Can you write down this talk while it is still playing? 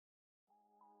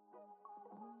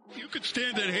You could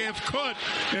stand at half court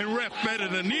and ref better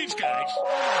than these guys.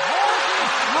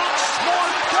 Knocks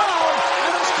Smart down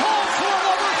and is called for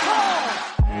another foul.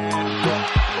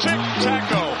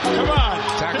 Taco, come on.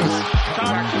 Taco's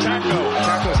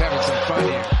having some fun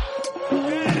here.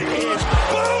 That is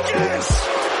bogus!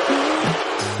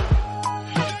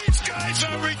 These guys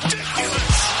are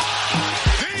ridiculous!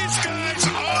 These guys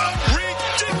are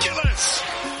ridiculous!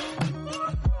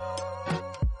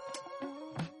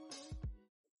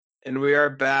 And we are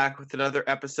back with another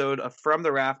episode of From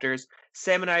the Rafters.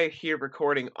 Sam and I are here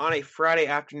recording on a Friday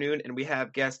afternoon, and we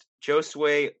have guest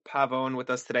Josue Pavone with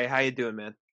us today. How you doing,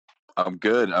 man? I'm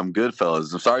good,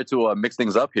 fellas. I'm sorry to mix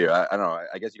things up here. I don't know.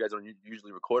 I guess you guys don't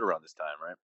usually record around this time,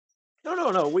 right?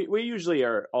 No. We usually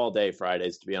are all day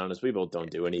Fridays, to be honest. We both don't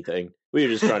do anything. We were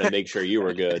just trying to make sure you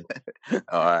were good.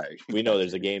 All right. We know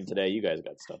there's a game today. You guys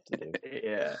got stuff to do.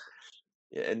 Yeah.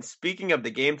 And speaking of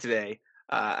the game today,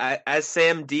 as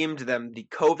Sam deemed them, the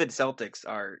COVID Celtics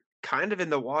are kind of in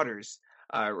the waters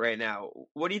right now.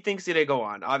 What do you think's going to go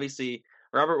on? Obviously,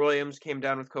 Robert Williams came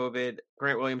down with COVID.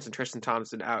 Grant Williams and Tristan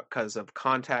Thompson out because of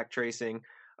contact tracing.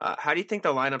 How do you think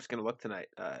the lineup's going to look tonight,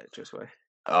 Josue?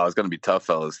 Oh, it's going to be tough,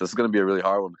 fellas. This is going to be a really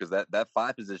hard one because that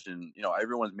 5 position,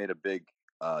 everyone's made a big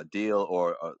deal,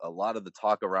 or a lot of the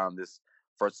talk around this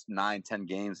first 9-10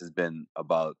 games has been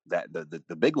about that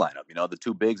the big lineup, the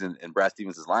 2 bigs in Brad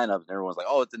Stevens' lineup, and everyone's like,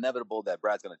 oh, it's inevitable that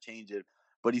Brad's going to change it,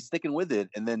 but he's sticking with it,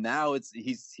 and then now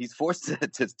he's forced to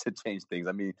change things.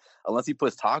 I mean, unless he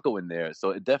puts Taco in there,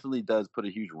 so it definitely does put a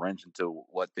huge wrench into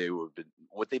what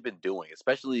they've been doing,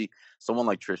 especially someone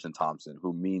like Tristan Thompson,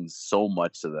 who means so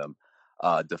much to them.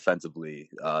 Defensively,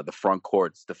 the front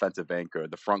court's defensive anchor,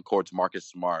 the front court's Marcus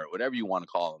Smart, whatever you want to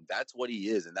call him, that's what he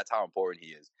is, and that's how important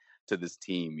he is to this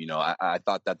team. I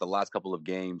thought that the last couple of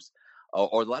games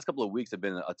or the last couple of weeks have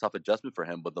been a tough adjustment for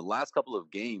him, but the last couple of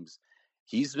games,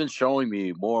 he's been showing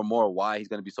me more and more why he's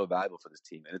going to be so valuable for this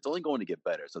team, and it's only going to get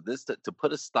better. So this to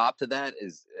put a stop to that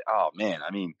is, oh man, I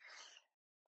mean,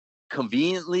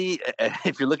 conveniently,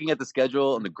 if you're looking at the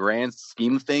schedule and the grand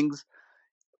scheme of things,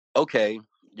 okay,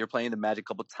 you're playing the Magic a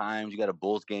couple times. You got a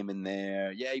Bulls game in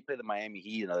there. Yeah, you play the Miami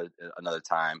Heat another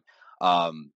time.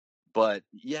 But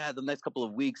yeah, the next couple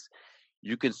of weeks,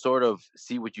 you can sort of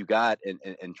see what you got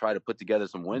and try to put together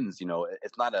some wins.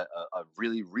 It's not a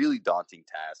really, really daunting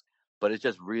task, but it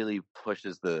just really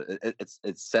pushes it's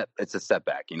a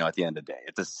setback, at the end of the day.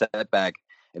 It's a setback,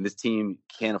 and this team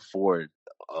can't afford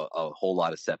a whole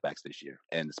lot of setbacks this year.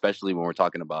 And especially when we're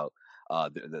talking about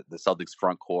the Celtics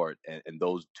front court and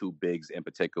those 2 bigs in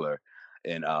particular,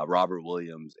 and Robert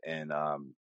Williams and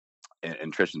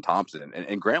Tristan Thompson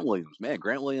and Grant Williams. Man,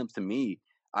 Grant Williams, to me,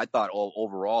 I thought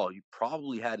overall he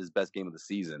probably had his best game of the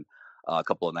season a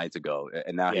couple of nights ago,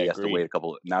 and now he has to wait a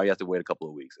couple of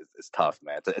weeks. It's tough,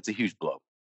 man. It's a huge blow.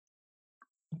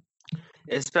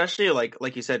 Especially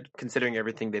like you said, considering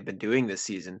everything they've been doing this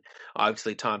season.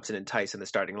 Obviously, Thompson and Tice in the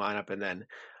starting lineup, and then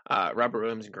Robert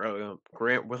Williams and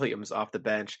Grant Williams off the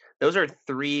bench. Those are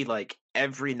 3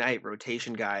 every night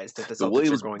rotation guys that the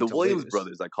Celtics are going to lose. The Williams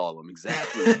brothers, I call them,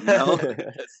 exactly.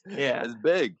 Yeah, it's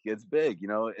big. It's big,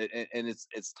 and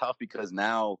it's tough because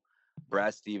now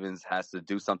Brad Stevens has to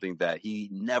do something that he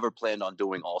never planned on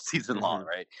doing all season long,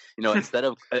 right? Instead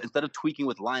of tweaking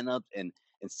with lineups and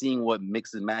seeing what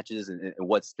mixes and matches and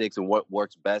what sticks and what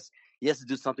works best, he has to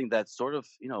do something that's sort of,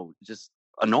 just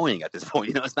annoying at this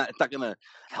point. It's not going to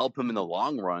help him in the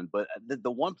long run. But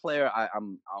the one player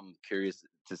I'm curious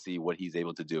to see what he's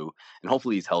able to do, and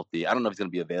hopefully he's healthy. I don't know if he's going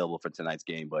to be available for tonight's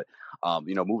game, but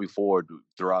moving forward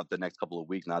throughout the next couple of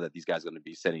weeks, now that these guys are going to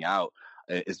be sitting out,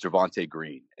 is Javonte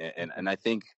Green, and I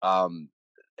think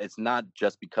it's not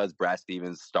just because Brad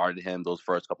Stevens started him those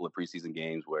first couple of preseason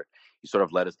games where he sort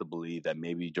of led us to believe that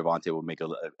maybe Javonte will make a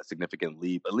significant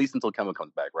leap, at least until Kevin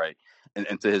comes back, right, and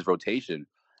into his rotation.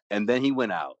 And then he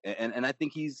went out. And I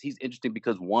think he's interesting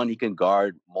because, one, he can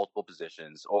guard multiple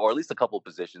positions, or at least a couple of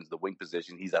positions, the wing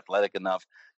position. He's athletic enough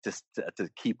to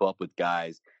keep up with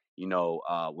guys.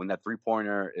 When that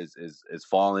 3-pointer is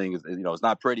falling, it's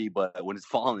not pretty, but when it's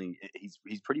falling,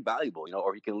 he's pretty valuable,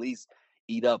 or he can at least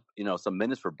eat up, some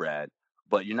minutes for Brad.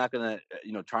 But you're not going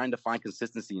to, trying to find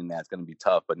consistency in that's going to be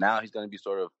tough. But now he's going to be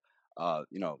sort of, a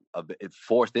bit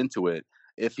forced into it.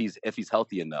 If he's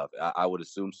healthy enough, I would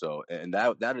assume so, and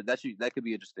that could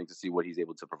be interesting to see what he's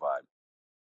able to provide.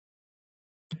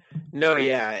 No,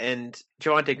 yeah, and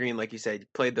Javonte Green, like you said,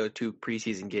 played those 2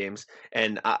 preseason games,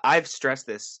 and I've stressed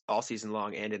this all season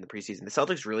long and in the preseason. The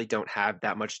Celtics really don't have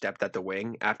that much depth at the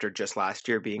wing after just last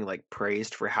year being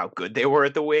praised for how good they were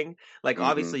at the wing.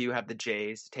 Obviously you have the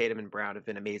Jays, Tatum and Brown have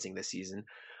been amazing this season,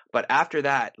 but after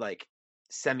that,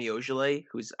 Semi Ojeleye,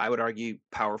 who's I would argue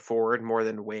power forward more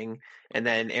than wing, and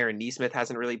then Aaron Nesmith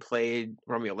hasn't really played.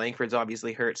 Romeo Langford's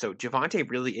obviously hurt, so Javonte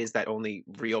really is that only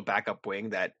real backup wing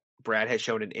that Brad has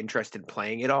shown an interest in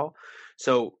playing at all.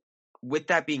 So with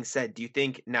that being said, do you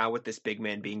think now with this big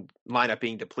man lineup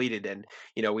being depleted, and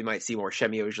we might see more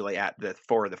Semi Ojeleye at the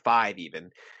 4 or the 5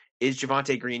 even, is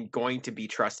Javonte Green going to be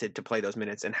trusted to play those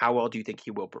minutes, and how well do you think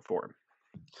he will perform?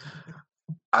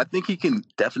 I think he can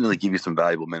definitely give you some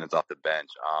valuable minutes off the bench.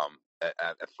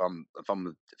 If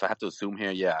I have to assume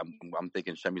here, yeah, I'm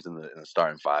thinking Shemi's in the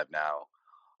starting 5 now.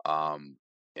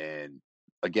 And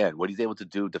again, what he's able to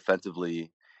do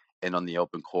defensively and on the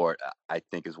open court, I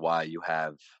think is why you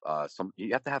have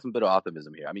you have to have some bit of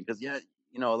optimism here. I mean, because a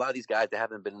lot of these guys, they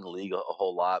haven't been in the league a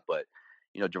whole lot, but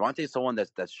Javonte is someone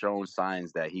that's shown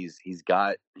signs that he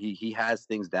has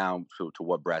things down to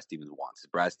what Brad Stevens wants.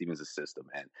 Brad Stevens' system,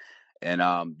 and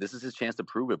this is his chance to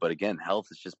prove it. But again, health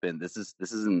has just been this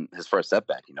isn't his first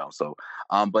setback, So,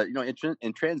 but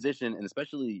in transition and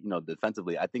especially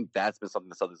defensively, I think that's been something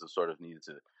the Celtics have sort of needed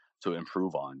to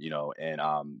improve on,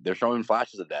 and they're showing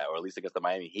flashes of that, or at least against the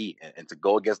Miami Heat, and to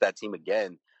go against that team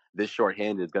again this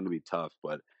shorthanded is going to be tough.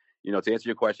 But to answer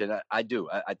your question, I do.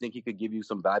 I think he could give you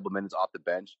some valuable minutes off the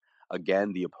bench.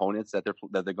 Again, the opponents that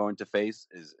they're going to face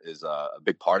is a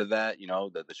big part of that.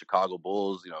 The Chicago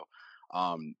Bulls.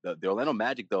 The Orlando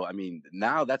Magic, though. I mean,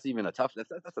 now that's even a tough.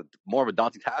 That's a more of a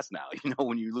daunting task now.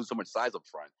 When you lose so much size up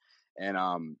front, and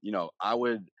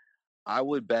I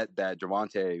would bet that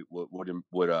Javonte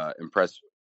would impress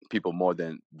people more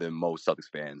than most Celtics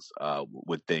fans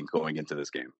would think going into this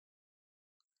game.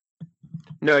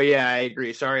 No, yeah, I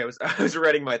agree. Sorry, I was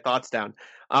writing my thoughts down.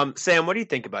 Sam, what do you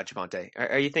think about Javonte?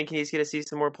 Are you thinking he's going to see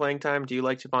some more playing time? Do you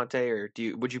like Javonte, or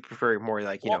would you prefer more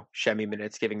like Shemi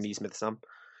minutes, giving Nesmith some?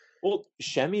 Well,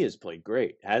 Shemi has played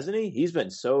great, hasn't he? He's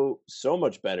been so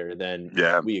much better than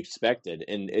we expected,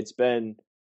 and it's been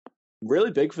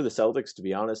really big for the Celtics. To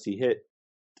be honest, he hit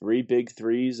 3 big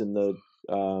threes in the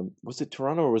was it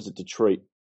Toronto or was it Detroit?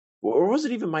 Or was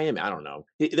it even Miami? I don't know.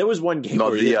 There was one game. No,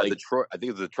 Detroit. I think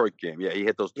it was the Detroit game. Yeah, he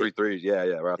hit those 3 threes. Yeah,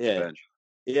 right off the bench.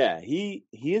 Yeah, he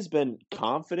has been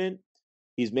confident.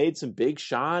 He's made some big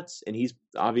shots, and he's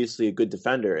obviously a good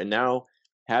defender. And now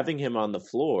having him on the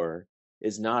floor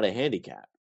is not a handicap.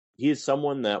 He is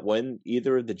someone that when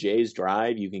either of the Jays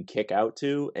drive, you can kick out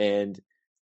to, and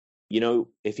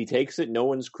if he takes it, no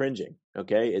one's cringing.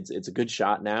 Okay, it's a good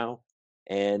shot now,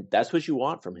 and that's what you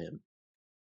want from him.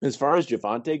 As far as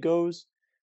Javonte goes,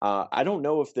 I don't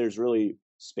know if there's really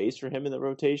space for him in the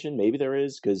rotation. Maybe there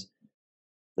is, because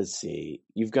let's see.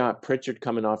 You've got Pritchard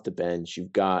coming off the bench.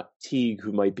 You've got Teague,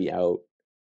 who might be out.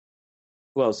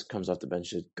 Who else comes off the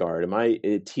bench at guard?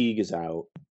 Teague is out.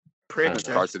 Pritchard.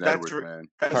 Carson Edwards, man.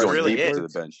 That's really it. To the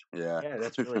bench. Yeah,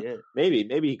 that's really it.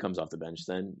 Maybe he comes off the bench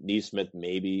then. Nesmith,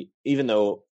 maybe. Even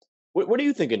though, what do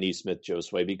you think of Nesmith,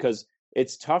 Josue? Because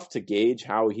it's tough to gauge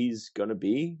how he's going to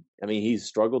be. I mean, he's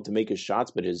struggled to make his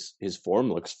shots, but his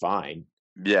form looks fine.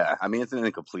 Yeah, I mean, it's an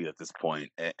incomplete at this point.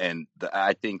 And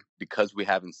I think because we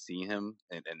haven't seen him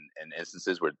in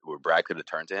instances where Brad could have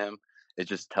turned to him, it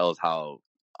just tells how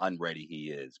unready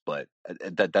he is. But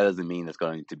that doesn't mean it's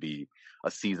going to be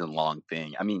a season-long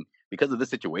thing. I mean, because of this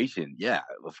situation, yeah,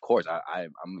 of course,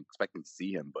 I'm expecting to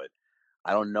see him, but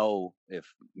I don't know if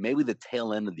maybe the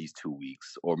tail end of these 2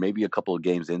 weeks or maybe a couple of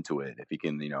games into it, if he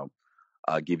can,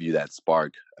 give you that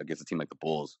spark against a team like the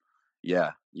Bulls.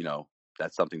 Yeah,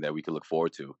 that's something that we could look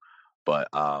forward to. But,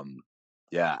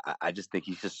 yeah, I just think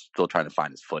he's just still trying to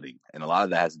find his footing. And a lot of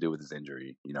that has to do with his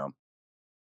injury,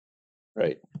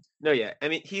 Right. No, yeah. I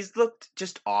mean, he's looked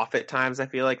just off at times, I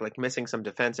feel like missing some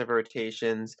defensive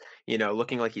rotations,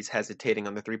 looking like he's hesitating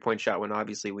on the 3-point shot when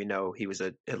obviously we know he was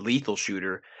a lethal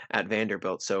shooter at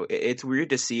Vanderbilt. So it's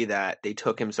weird to see that they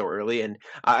took him so early. And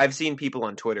I've seen people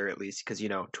on Twitter, at least, because,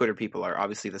 Twitter people are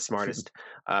obviously the smartest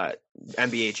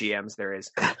NBA GMs there is.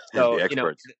 So, the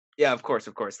experts. Yeah, of course.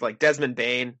 Like Desmond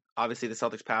Bane, obviously the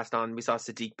Celtics passed on. We saw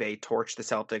Sadiq Bey torch the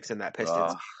Celtics in that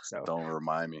Pistons. So don't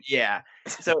remind me. Yeah,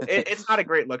 so it's not a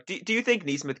great look. Do you think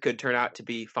Nesmith could turn out to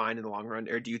be fine in the long run,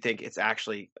 or do you think it's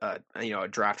actually a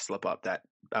draft slip up that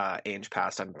Ainge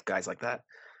passed on guys like that?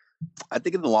 I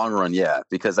think in the long run, yeah,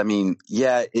 because I mean,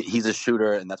 he's a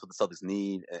shooter, and that's what the Celtics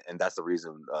need, and that's the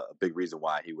reason, a big reason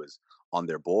why he was on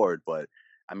their board. But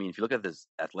I mean, if you look at his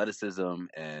athleticism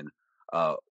and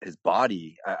his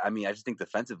body, I mean, I just think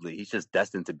defensively, he's just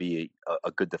destined to be a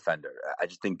good defender. I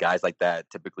just think guys like that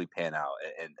typically pan out.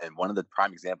 And one of the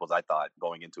prime examples I thought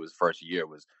going into his first year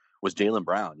was Jaylen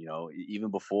Brown. Even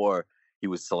before he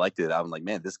was selected, I'm like,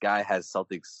 man, this guy has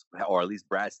Celtics, or at least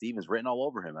Brad Stevens, written all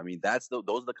over him. I mean, those are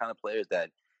the kind of players that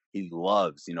he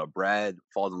loves. Brad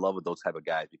falls in love with those type of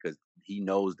guys because he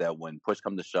knows that when push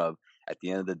comes to shove, at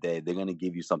the end of the day, they're going to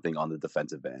give you something on the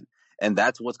defensive end. And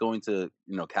that's what's going to,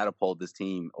 catapult this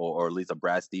team or at least a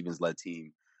Brad Stevens-led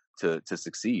team to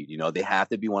succeed. They have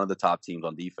to be one of the top teams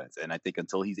on defense. And I think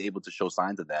until he's able to show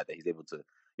signs of that he's able to,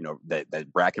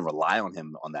 that Brad can rely on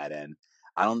him on that end,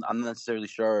 I'm not necessarily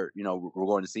sure, we're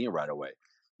going to see him right away.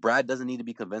 Brad doesn't need to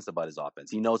be convinced about his offense.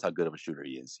 He knows how good of a shooter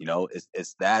he is.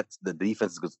 It's that the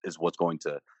defense is what's going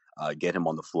to get him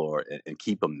on the floor and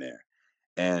keep him there.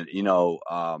 And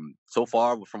so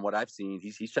far from what I've seen,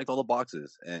 he's checked all the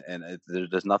boxes, and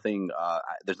there's nothing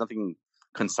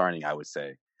concerning, I would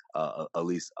say, at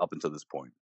least up until this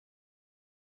point.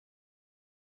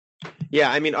 Yeah,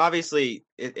 I mean, obviously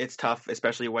it's tough,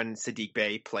 especially when Saddiq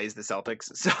Bey plays the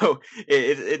Celtics. So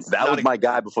it's that was my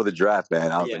guy before the draft,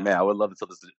 man. I was like, man, I would love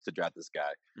to draft this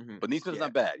guy. Mm-hmm. But Neesmith's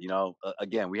not bad.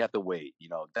 Again, we have to wait.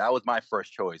 That was my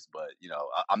first choice, but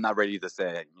I'm not ready to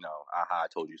say, aha, I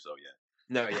told you so yet.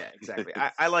 No, yeah, exactly.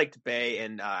 I liked Bey,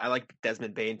 and I like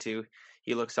Desmond Bane too.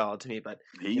 He looks solid to me, but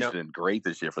he's been great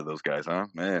this year for those guys, huh?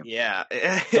 Man. Yeah.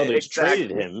 So they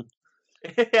traded him.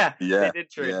 Yeah, they did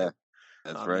trade him.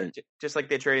 That's right. Just like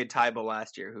they traded Tybal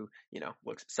last year, who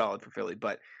looks solid for Philly.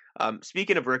 But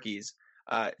speaking of rookies,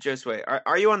 Josue,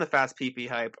 are you on the fast PP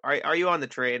hype? Are you on the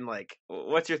train? Like,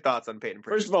 what's your thoughts on Peyton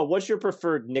Pritchard? First of all, what's your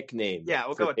preferred nickname? Yeah,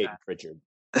 we'll go with Peyton that. Pritchard.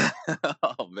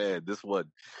 Oh man, this one,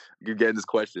 you're getting this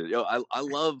question. Yo, I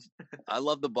love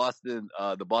the Boston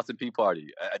Tea Party.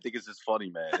 I think it's just funny,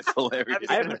 man. It's hilarious.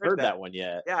 I haven't heard that one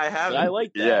yet. Yeah, I haven't. I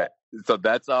like that. Yeah. So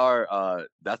that's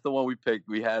that's the one we picked.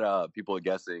 We had people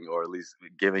guessing or at least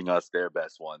giving us their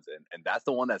best ones, and that's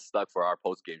the one that stuck for our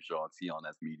post game show on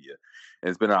CLNS Media. And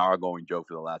it's been an ongoing joke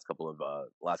for the last couple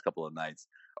of nights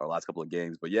or last couple of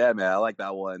games. But yeah, man, I like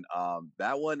that one.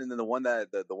 That one, and then the one that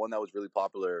was really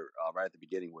popular right at the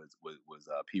beginning was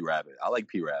P Rabbit. I like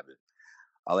P Rabbit.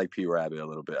 I like P Rabbit a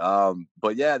little bit.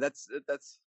 But yeah, that's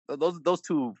those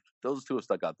two have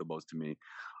stuck out the most to me.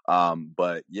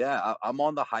 But yeah, I'm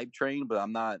on the hype train, but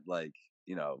I'm not like,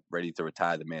 ready to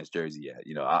retire the man's jersey yet.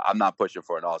 I'm not pushing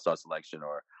for an all-star selection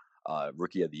or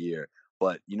rookie of the year,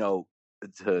 but to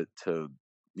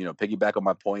piggyback on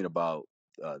my point about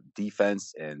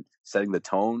defense and setting the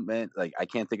tone, man, like I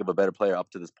can't think of a better player up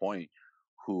to this point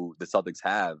who the Celtics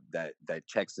have that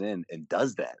checks in and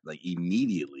does that like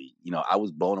immediately. I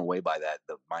was blown away by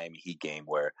the Miami Heat game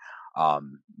where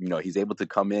he's able to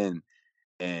come in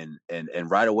and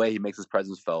right away he makes his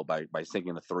presence felt by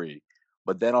sinking a three.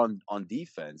 But then on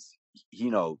defense,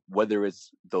 whether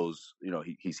it's those,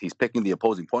 he's picking the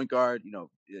opposing point guard,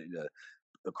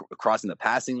 crossing the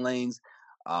passing lanes,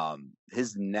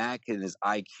 his knack and his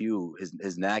IQ,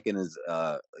 his knack and his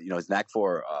his knack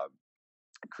for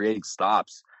creating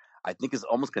stops, I think is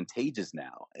almost contagious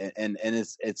now. And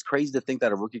it's crazy to think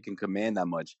that a rookie can command that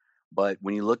much. But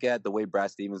when you look at the way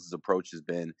Brad Stevens' approach has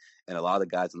been, and a lot of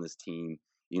the guys on this team,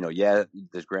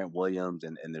 there's Grant Williams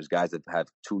and there's guys that have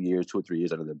 2 or 3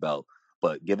 years under their belt.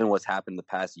 But given what's happened the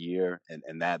past year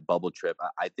and that bubble trip,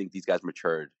 I think these guys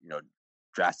matured,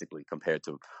 drastically compared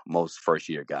to most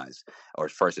first-year guys or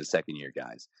first and second-year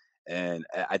guys. And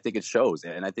I think it shows.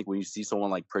 And I think when you see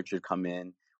someone like Pritchard come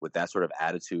in with that sort of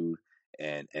attitude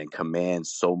and command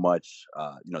so much,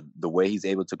 the way he's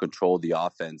able to control the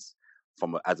offense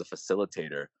as a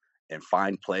facilitator and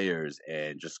find players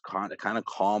and just kind of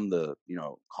calm the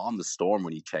storm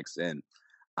when he checks in,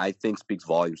 I think speaks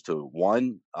volumes to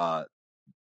one,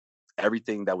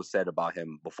 everything that was said about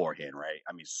him beforehand, right?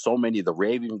 I mean, so many of the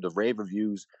rave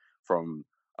reviews from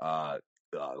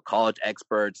college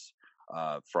experts,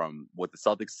 from what the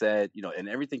Celtics said, and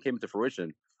everything came into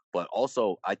fruition. But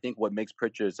also, I think what makes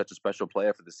Pritchard such a special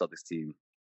player for the Celtics team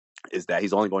is that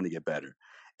he's only going to get better,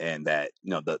 and that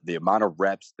the amount of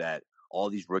reps that all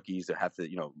these rookies that have to,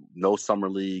 no summer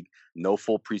league, no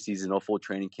full preseason, no full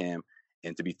training camp,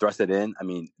 and to be thrusted in, I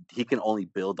mean, he can only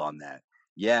build on that.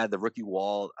 Yeah, the rookie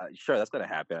wall, sure, that's going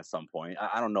to happen at some point.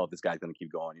 I don't know if this guy's going to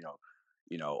keep going,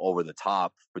 over the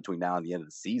top between now and the end of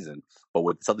the season. But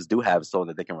what the Celtics do have is someone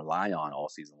that they can rely on all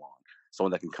season long,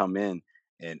 someone that can come in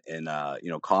and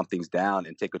calm things down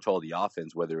and take control of the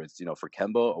offense, whether it's, for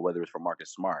Kemba or whether it's for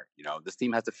Marcus Smart. This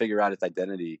team has to figure out its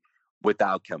identity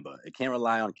without Kemba. It can't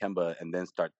rely on Kemba and then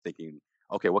start thinking,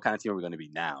 okay, what kind of team are we going to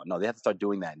be now? No, they have to start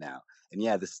doing that now. And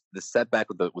yeah, the setback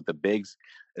with the bigs,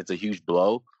 it's a huge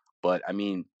blow. But I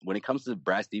mean, when it comes to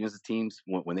Brad Stevens' teams,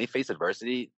 when they face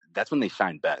adversity, that's when they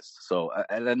shine best. So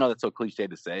I know that's so cliche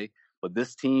to say, but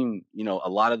this team, a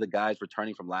lot of the guys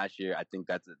returning from last year, I think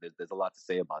there's a lot to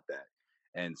say about that.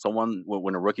 And someone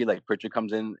when a rookie like Pritchard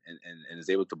comes in and is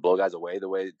able to blow guys away the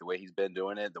way he's been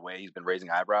doing it, the way he's been raising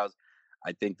eyebrows,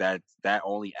 I think that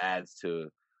only adds to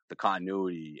the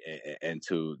continuity and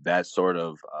to that sort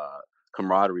of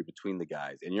camaraderie between the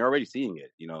guys. And you're already seeing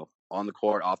it, on the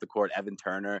court, off the court. Evan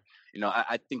Turner,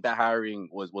 I think that hiring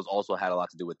was also had a lot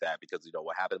to do with that because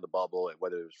what happened in the bubble and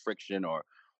whether it was friction or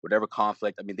whatever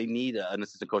conflict. I mean, they need an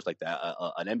assistant coach like that,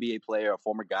 an NBA player, a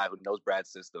former guy who knows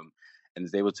Brad's system and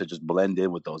is able to just blend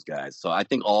in with those guys. So I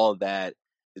think all of that,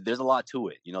 there's a lot to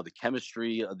it. The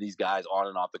chemistry of these guys on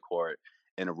and off the court,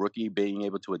 and a rookie being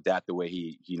able to adapt the way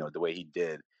he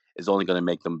did is only going to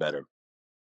make them better.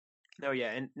 Oh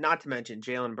yeah, and not to mention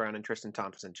Jaylen Brown and Tristan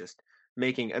Thompson just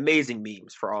making amazing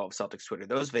memes for all of Celtics Twitter.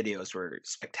 Those videos were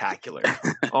spectacular.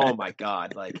 Oh my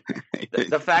god! Like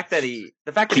the fact that he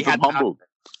had humble.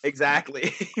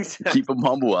 Exactly. Keep him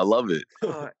humble. I love it.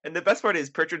 And the best part is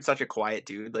Pritchard's such a quiet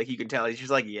dude. Like you can tell he's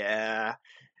just like, yeah,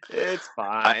 it's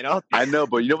fine. I know,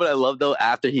 but you know what I love though?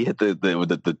 After he hit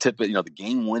the tip, the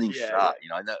game-winning shot.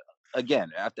 I know.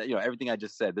 Again, after everything I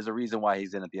just said, there's a reason why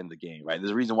he's in at the end of the game, right?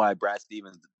 There's a reason why Brad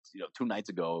Stevens, 2 nights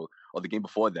ago or the game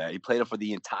before that, he played him for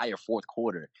the entire fourth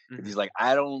quarter. Mm-hmm. He's like,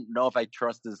 I don't know if I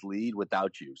trust this lead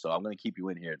without you, so I'm going to keep you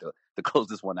in here to close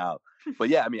this one out. But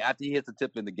yeah, I mean, after he hits the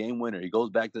tip in the game winner, he goes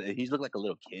back to he's looked like a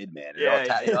little kid, man.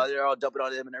 They're all jumping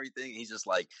on him and everything. He's just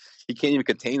like he can't even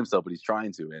contain himself, but he's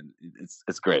trying to, and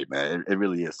it's great, man. It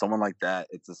really is. Someone like that,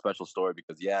 it's a special story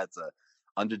because it's a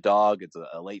underdog, it's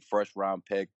a late first round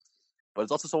pick. But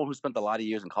it's also someone who spent a lot of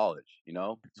years in college,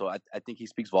 So I think he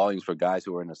speaks volumes for guys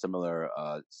who are in a similar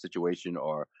situation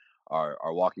or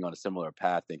are walking on a similar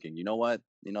path thinking, you know what,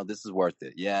 this is worth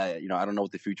it. Yeah, I don't know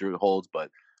what the future holds, but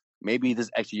maybe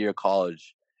this extra year of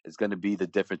college is going to be the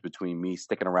difference between me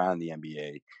sticking around in the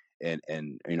NBA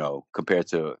and compared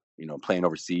to, playing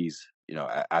overseas,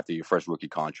 after your first rookie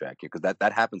contract. Because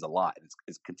that happens a lot.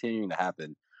 It's continuing to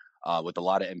happen with a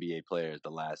lot of NBA players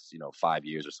the last, 5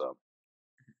 years or so.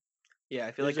 Yeah,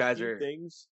 I feel like guys are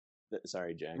things.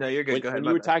 Sorry, Jack. No, you're good. Go ahead. When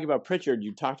you were talking about Pritchard,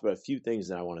 you talked about a few things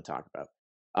that I want to talk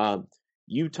about.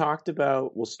 You talked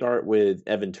about. We'll start with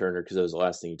Evan Turner because that was the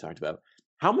last thing you talked about.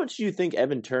 How much do you think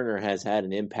Evan Turner has had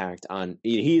an impact on?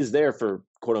 He is there for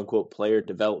quote unquote player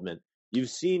development. You've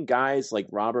seen guys like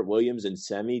Robert Williams and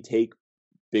Semi take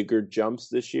bigger jumps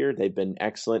this year. They've been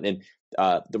excellent, and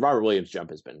the Robert Williams jump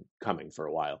has been coming for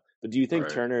a while. But do you think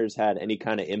Turner's had any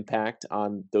kind of impact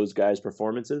on those guys'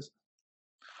 performances?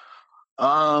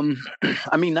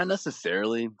 I mean, not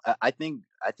necessarily. I think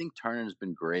Turner has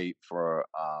been great for,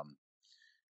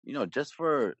 just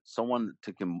for someone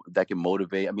that can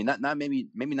motivate. I mean, not maybe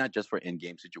not just for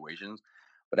in-game situations,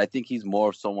 but I think he's more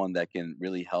of someone that can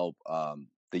really help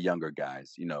the younger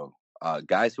guys.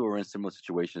 Guys who are in similar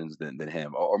situations than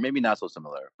him, or maybe not so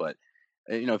similar. But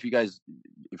if you guys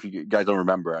don't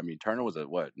remember, I mean, Turner was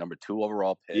number 2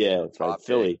 overall pick. Yeah, from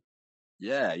Philly.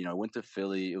 Yeah, went to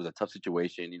Philly. It was a tough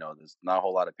situation. There's not a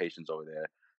whole lot of patience over there.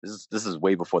 This is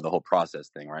way before the whole process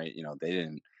thing, right?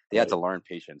 They had to learn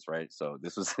patience, right? So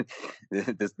this was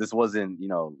this wasn't,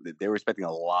 they were expecting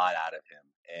a lot out of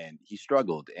him, and he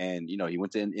struggled. And he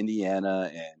went to Indiana,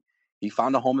 and he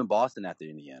found a home in Boston after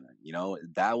Indiana.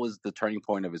 That was the turning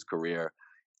point of his career.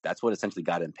 That's what essentially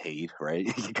got him paid, right?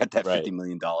 He got that $50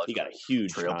 million. He got a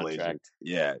huge contract.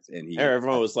 Yeah, and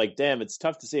everyone was like, "Damn, it's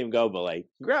tough to see him go," but like,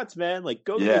 congrats, man! Like,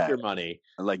 go make your money.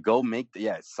 Like, go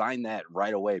sign that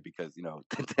right away because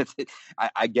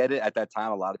I get it. At that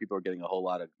time, a lot of people are getting a whole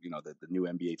lot of the new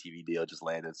NBA TV deal just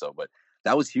landed. So, but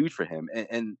that was huge for him,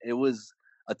 and it was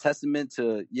a testament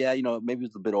to maybe it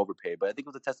was a bit overpaid, but I think it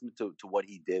was a testament to what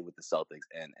he did with the Celtics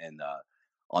and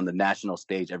on the national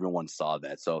stage, everyone saw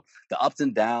that. So the ups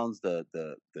and downs,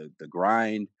 the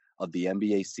grind of the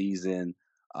NBA season,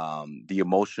 the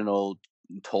emotional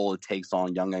toll it takes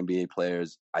on young NBA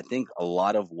players. I think a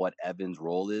lot of what Evan's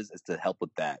role is to help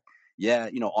with that. Yeah,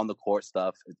 on the court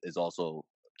stuff is also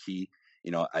key.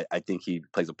 I think he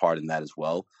plays a part in that as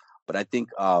well. But I think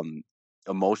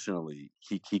emotionally,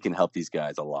 he can help these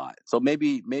guys a lot. So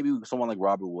maybe someone like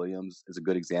Robert Williams is a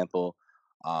good example.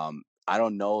 I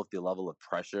don't know if the level of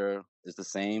pressure is the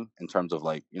same in terms of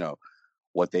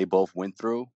what they both went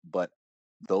through, but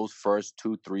those first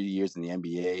 2-3 years in the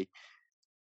NBA,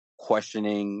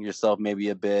 questioning yourself maybe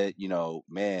a bit,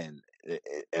 man,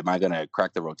 am I going to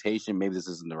crack the rotation? Maybe this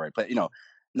isn't the right play.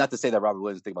 Not to say that Robert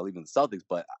Williams think about leaving the Celtics,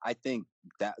 but I think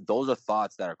that those are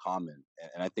thoughts that are common.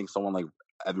 And I think someone like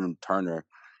Evan Turner,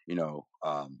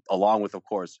 along with, of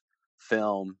course,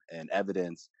 film and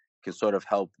evidence can sort of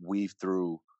help weave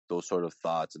through those sort of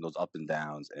thoughts and those up and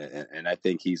downs, and I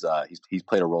think he's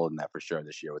played a role in that for sure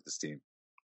this year with this team.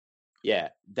 Yeah,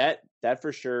 that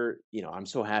for sure. I'm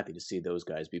so happy to see those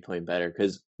guys be playing better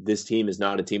because this team is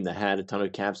not a team that had a ton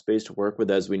of cap space to work with.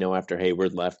 As we know, after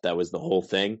Hayward left, that was the whole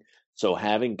thing. So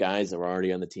having guys that are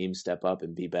already on the team step up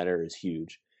and be better is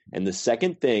huge. And the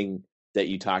second thing that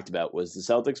you talked about was the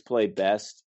Celtics play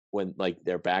best when like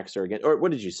their backs are against. Or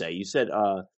what did you say? You said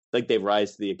like they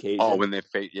rise to the occasion. Oh, when they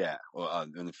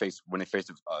face when they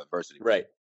face adversity. Right.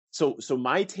 So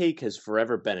my take has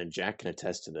forever been, and Jack can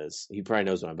attest to this. He probably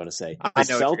knows what I'm about to say. I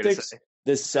know what you're gonna say.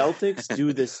 The Celtics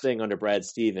do this thing under Brad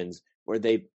Stevens where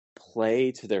they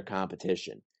play to their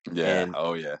competition. Yeah. And,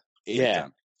 Yeah. Yeah.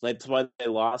 That's why they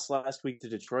lost last week to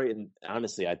Detroit, and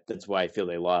honestly, that's why I feel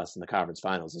they lost in the conference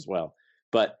finals as well.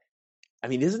 But I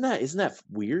mean, isn't that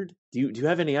weird? Do you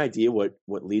have any idea what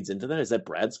leads into that? Is that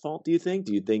Brad's fault? Do you think?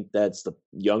 Do you think that's the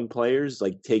young players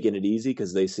like taking it easy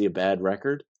because they see a bad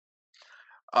record?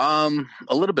 A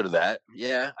little bit of that.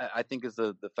 Yeah. I think it's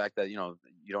the fact that, you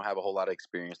don't have a whole lot of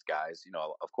experienced guys.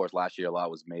 Of course, last year a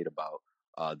lot was made about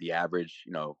the average.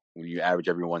 When you average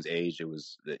everyone's age, it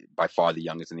was by far the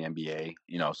youngest in the NBA.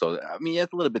 So I mean,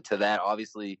 it's a little bit to that.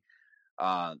 Obviously,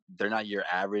 they're not your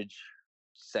average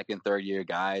second, third year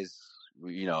guys.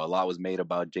 A lot was made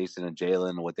about Jason and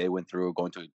Jalen and what they went through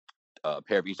going to a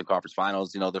pair of Eastern Conference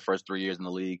Finals. Their first 3 years in the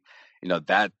league.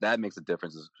 That makes a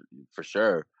difference for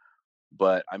sure.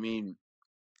 But I mean,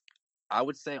 I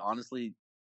would say honestly,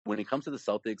 when it comes to the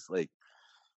Celtics, like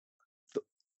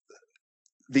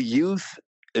the youth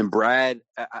and Brad,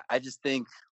 I just think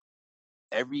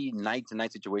every night to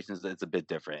night situation it's a bit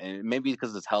different, and maybe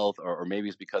because it's health, or maybe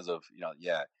it's because of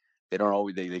they don't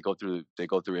always they go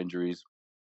through injuries,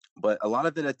 but a lot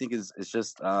of it I think is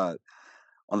just on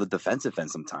the defensive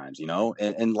end sometimes,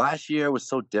 and last year was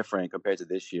so different compared to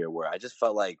this year where I just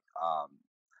felt like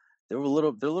they're a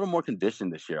little more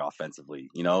conditioned this year offensively.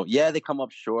 They come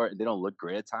up short and they don't look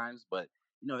great at times, but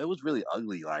it was really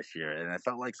ugly last year. And I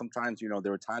felt like sometimes,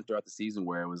 there were times throughout the season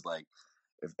where it was like,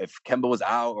 if Kemba was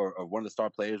out or one of the star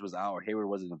players was out or Hayward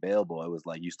wasn't available, it was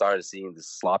like you started seeing this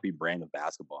sloppy brand of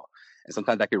basketball. And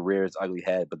sometimes that could rear its ugly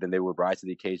head, but then they would rise to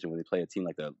the occasion when they play a team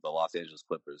like the Los Angeles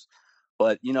Clippers.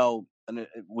 But,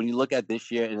 when you look at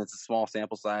this year, and it's a small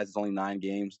sample size, it's only 9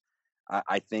 games,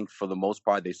 I think for the most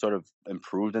part, they sort of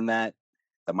improved in that.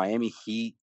 The Miami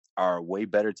Heat are a way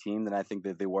better team than I think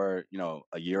that they were,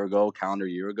 calendar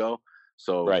year ago.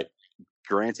 So, right.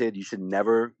 Granted, you should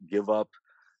never give up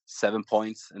 7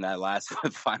 points in that last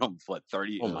final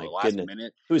 30 last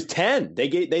minute. It was 10. They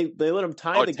let them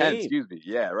tie the 10, game. Excuse me.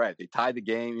 Yeah, right. They tied the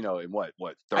game. In what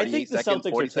 38 seconds? I think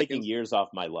the Celtics are taking years off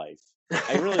my life.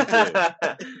 I really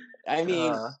do. I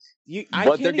mean,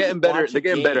 but they're getting better. They're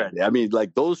getting better at it. I mean,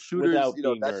 like those shooters.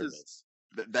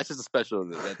 That's just a special.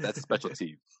 That's a special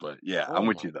team. But yeah, I'm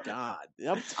with you though. God,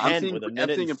 up 10 with a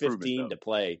minute and 15 to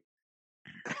play.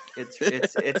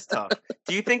 It's tough.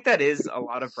 Do you think that is a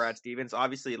lot of Brad Stevens?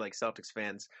 Obviously, like Celtics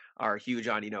fans are huge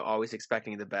on always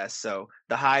expecting the best. So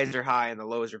the highs are high and the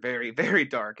lows are very, very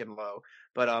dark and low.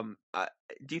 But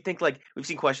do you think, like, we've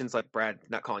seen questions like Brad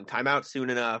not calling timeout soon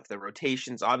enough, the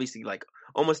rotations? Obviously, like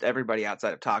almost everybody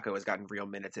outside of Taco has gotten real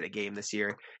minutes in a game this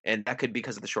year, and that could be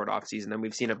because of the short off season. And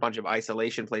we've seen a bunch of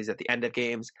isolation plays at the end of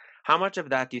games. How much of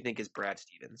that do you think is Brad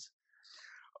Stevens?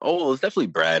 Oh, well, it's definitely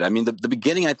Brad. I mean, the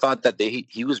beginning, I thought that he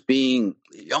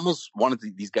almost wanted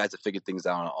these guys to figure things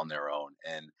out on their own.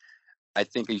 And I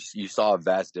think you saw a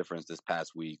vast difference this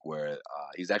past week where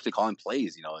he's actually calling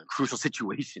plays, in crucial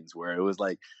situations where it was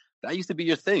like, that used to be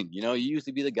your thing. You used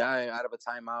to be the guy out of a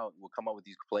timeout will come up with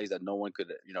these plays that no one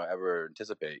could, ever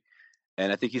anticipate.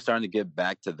 And I think he's starting to get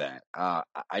back to that.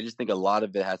 I just think a lot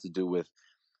of it has to do with,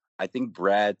 I think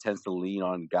Brad tends to lean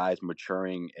on guys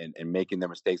maturing and making their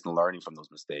mistakes and learning from those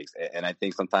mistakes. And I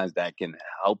think sometimes that can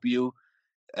help you.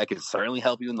 That can certainly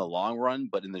help you in the long run,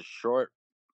 but in the short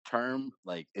term,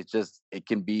 like it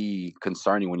can be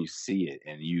concerning when you see it.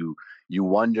 And you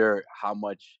wonder how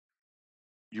much.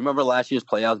 You remember last year's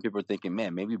playoffs and people were thinking,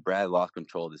 man, maybe Brad lost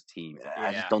control of this team. Yeah.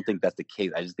 I just don't think that's the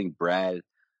case. I just think Brad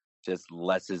just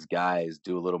lets his guys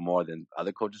do a little more than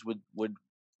other coaches would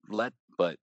let,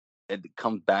 but it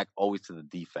comes back always to the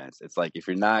defense. It's like if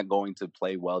you're not going to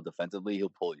play well defensively, he'll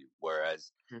pull you.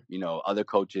 Whereas, other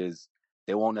coaches,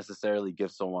 they won't necessarily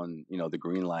give someone, the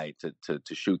green light to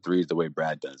shoot threes the way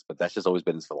Brad does. But that's just always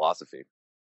been his philosophy.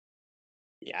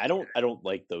 Yeah, I don't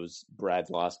like those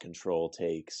Brad lost control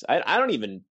takes. I don't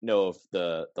even know if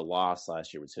the loss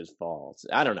last year was his fault.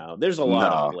 I don't know. There's a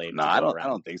lot of blame. No, I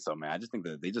don't think so, man. I just think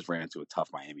that they just ran into a tough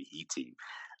Miami Heat team.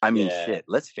 I mean, shit.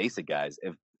 Let's face it, guys.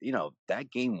 If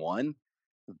that game 1,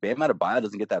 if Bam Adebayo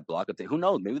doesn't get that block up there, who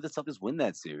knows? Maybe the Celtics win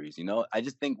that series. I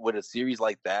just think with a series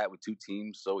like that, with two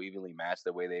teams so evenly matched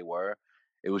the way they were,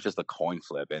 it was just a coin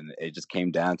flip, and it just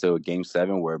came down to a Game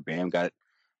 7 where Bam got,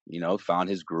 found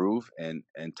his groove and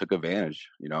took advantage.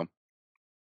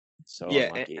 So Yeah,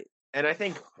 unlucky. and I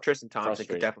think Tristan Thompson could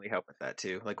Frustrating. definitely help with that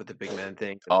too, like with the big man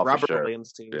thing. Oh, for Robert sure.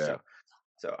 Williams too. Yeah.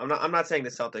 So I'm not saying the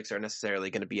Celtics are necessarily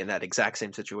going to be in that exact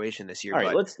same situation this year. All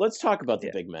right, but let's talk about the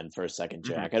yeah. big men for a second, Mhm.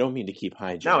 Jack. I don't mean to keep no,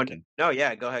 hijacking.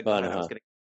 yeah, go ahead. But, I was going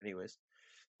to, anyways.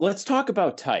 Let's talk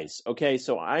about Tice. Okay,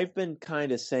 so I've been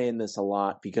kind of saying this a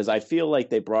lot because I feel like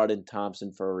they brought in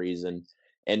Thompson for a reason.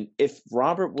 And if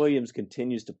Robert Williams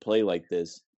continues to play like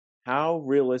this, how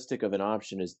realistic of an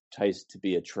option is Tice to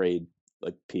be a trade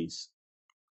piece?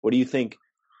 What do you think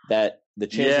that the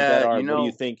chances of that are? What do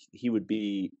you think he would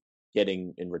be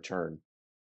getting in return?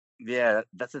 Yeah,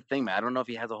 that's the thing, man. I don't know if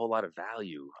he has a whole lot of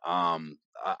value.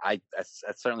 That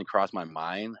certainly crossed my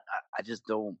mind. I just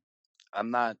don't. I'm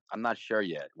not sure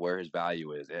yet where his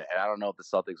value is, and I don't know if the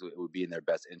Celtics would be in their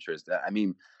best interest. I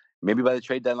mean, maybe by the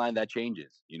trade deadline that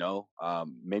changes.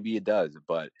 Maybe it does,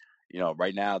 but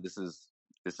right now this is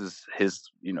his.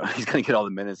 He's gonna get all the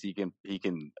minutes he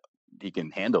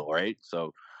can handle, right?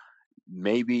 So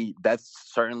maybe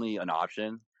that's certainly an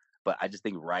option, but I just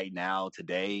think right now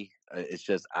today it's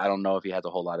just I don't know if he has a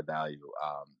whole lot of value.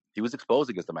 He was exposed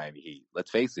against the Miami Heat.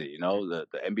 Let's face it, the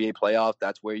NBA playoff,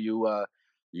 that's where you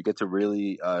get to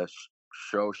really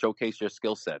showcase your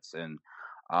skill sets. And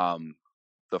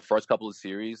the first couple of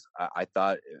series, I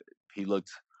thought he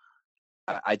looked.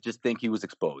 I just think he was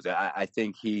exposed. I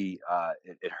think it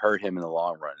hurt him in the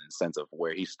long run in the sense of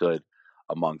where he stood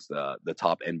amongst the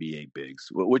top NBA bigs,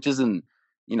 which isn't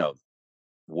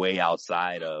way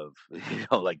outside of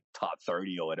like top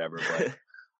 30 or whatever. But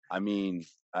I mean,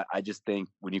 I just think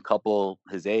when you couple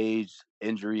his age,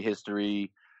 injury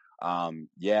history.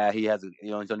 He has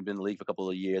he's only been in the league for a couple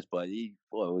of years, but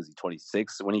was he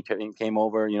 26 when he came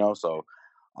over, so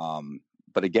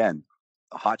but again,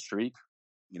 a hot streak,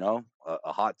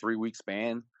 a hot 3-week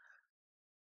span.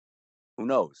 Who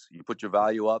knows? You put your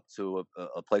value up to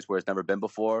a place where it's never been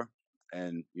before,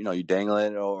 and you dangle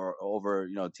it over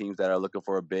teams that are looking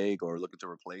for a big or looking to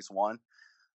replace one.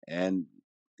 And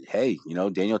hey,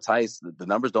 Daniel Tice, the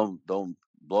numbers don't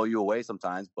blow you away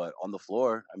sometimes, but on the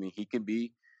floor, I mean, he can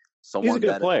be someone He's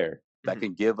a good player that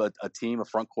can give a team a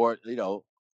front court,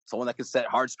 someone that can set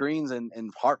hard screens and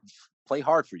play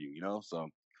hard for you, So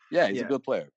yeah, he's a good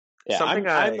player. Yeah,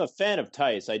 I'm a fan of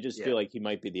Tice. I just feel like he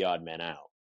might be the odd man out.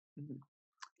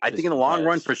 I think in the long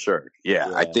run, for sure.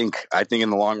 Yeah. I think in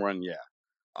the long run,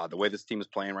 the way this team is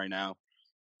playing right now.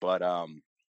 But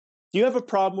do you have a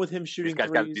problem with him shooting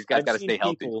threes? These guys got to stay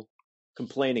healthy. People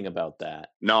complaining about that.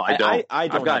 No, I don't.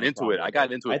 I've gotten into it. I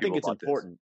think it's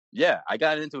important. Yeah, I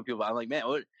got into it. People, I'm like, man,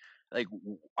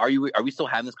 are we still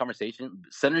having this conversation?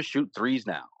 Centers shoot threes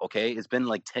now. Okay, it's been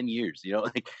like 10 years,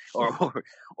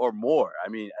 or more. I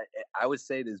mean, I would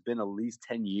say there's been at least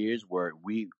 10 years where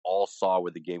we all saw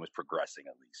where the game was progressing,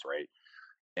 at least, right?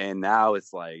 And now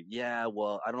it's like, yeah,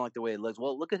 well, I don't like the way it looks.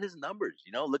 Well, look at his numbers.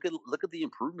 Look at the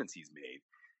improvements he's made.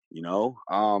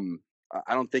 I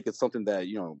don't think it's something that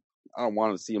I don't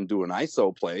want to see him do an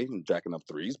ISO play and jacking up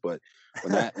threes, but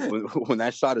when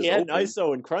that shot is he had open, an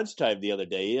ISO in crunch time the other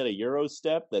day. He had a Euro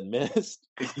step that missed.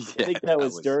 I think that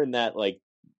was during that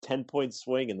 10-point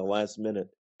swing in the last minute.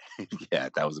 Yeah,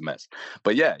 that was a mess.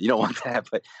 But yeah, you don't want that.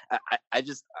 But I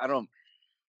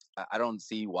don't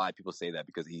see why people say that,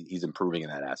 because he's improving in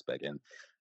that aspect, and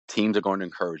teams are going to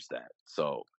encourage that.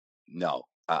 So no,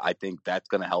 I think that's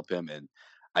going to help him, and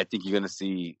I think you're going to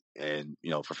see, and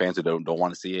for fans who don't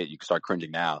want to see it, you can start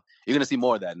cringing now. You're going to see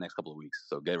more of that in the next couple of weeks.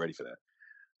 So get ready for that.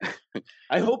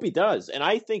 I hope he does, and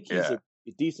I think he's a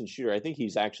decent shooter. I think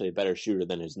he's actually a better shooter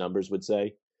than his numbers would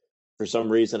say. For some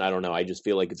reason, I don't know. I just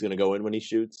feel like it's going to go in when he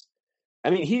shoots. I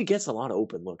mean, he gets a lot of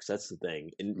open looks. That's the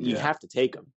thing, and you have to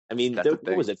take them. I mean,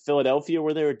 what was it, Philadelphia,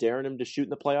 where they were daring him to shoot in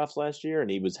the playoffs last year, and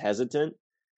he was hesitant,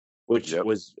 which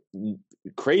was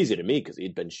crazy to me because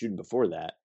he'd been shooting before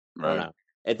that. Right. I don't know.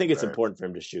 I think it's important for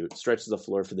him to shoot, stretches the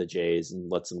floor for the Jays, and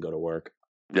lets them go to work.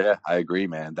 Yeah, I agree,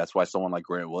 man. That's why someone like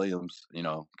Grant Williams,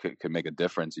 could make a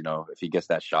difference. If he gets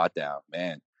that shot down,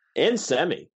 man. And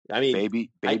Semi, I mean,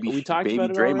 baby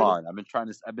Draymond. I've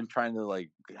been trying to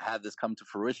have this come to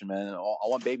fruition, man. I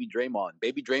want baby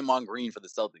Draymond Green for the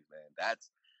Celtics, man.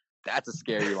 That's a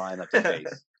scary lineup to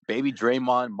face. Baby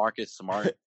Draymond, Marcus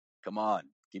Smart. Come on,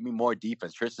 give me more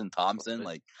defense. Tristan Thompson,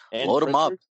 load him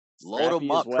up. Load him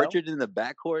up. Well. Pritchard in the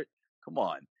backcourt. Come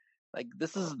on.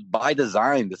 This is by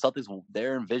design. The Celtics,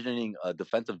 they're envisioning a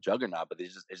defensive juggernaut, but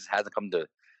it just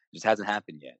hasn't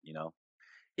happened yet,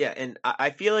 Yeah, and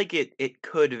I feel like it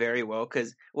could very well,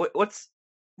 because what's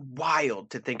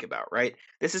wild to think about, right?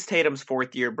 This is Tatum's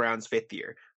 4th year, Brown's 5th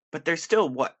year. but they're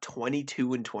still,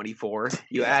 22 and 24?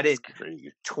 You Yeah, added it's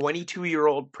crazy.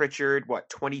 22-year-old Pritchard,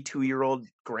 22-year-old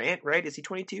Grant, right? Is he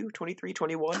 22, 23,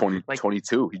 21?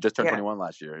 22. He just turned Yeah. 21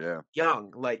 last year. Yeah.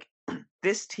 Young.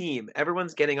 This team,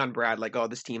 everyone's getting on Brad oh,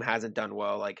 this team hasn't done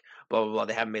well, blah, blah, blah,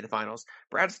 they haven't made the finals.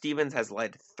 Brad Stevens has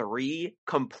led 3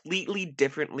 completely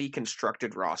differently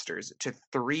constructed rosters to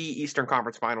 3 Eastern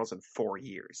Conference finals in 4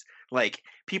 years.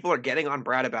 People are getting on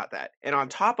Brad about that. And on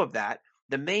top of that,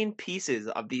 the main pieces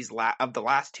of of the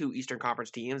last 2 Eastern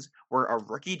Conference teams were a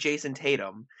rookie Jason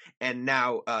Tatum and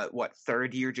now,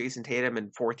 third year Jason Tatum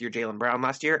and fourth year Jaylen Brown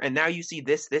last year. And now you see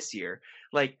this year.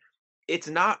 It's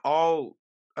not all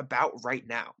about right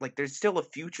now. There's still a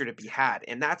future to be had,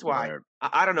 and that's why Right.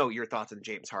 I don't know your thoughts on the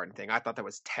James Harden thing. I thought that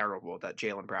was terrible that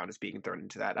Jaylen Brown is being thrown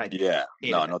into that.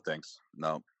 No thanks.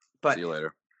 No. But see you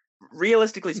later.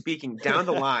 Realistically speaking, down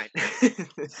the line,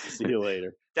 See you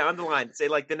later. Down the line, say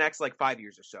the next 5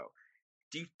 years or so,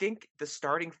 do you think the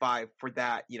starting 5 for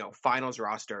that finals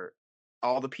roster,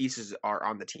 all the pieces are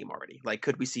on the team already?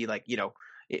 Could we see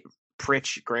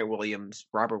Pritch, Grant Williams,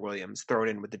 Robert Williams thrown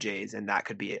in with the Jays, and that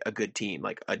could be a good team,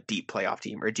 a deep playoff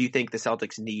team? Or do you think the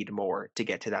Celtics need more to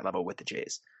get to that level with the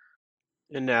Jays?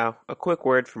 And now, a quick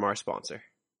word from our sponsor.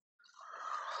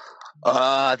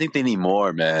 I think they need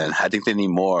more, man. I think they need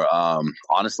more.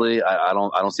 Honestly, I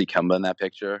don't see Kemba in that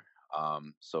picture.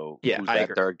 So yeah, who's I that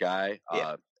agree. third guy?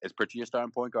 Yeah. Is Pritchard your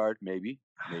starting point guard? Maybe.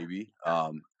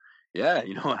 Yeah,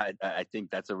 I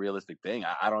think that's a realistic thing.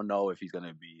 I don't know if he's going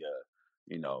to be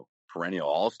perennial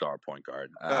all-star point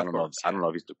guard. I don't know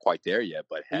if he's quite there yet,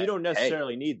 but you don't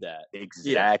necessarily need that.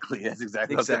 Exactly. Yeah. That's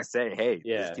exactly what I was going to say. Hey,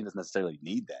 yeah. This team doesn't necessarily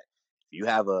need that. If you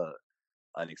have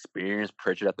an experienced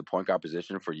Pritchard at the point guard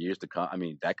position for years to come, I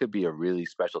mean, that could be a really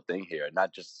special thing here,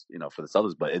 not just, for the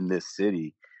Celtics, but in this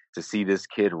city. To see this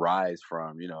kid rise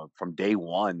from day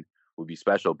one would be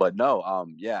special. But no,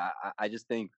 I just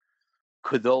think,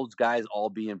 could those guys all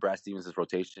be in Brad Stevens'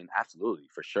 rotation? Absolutely,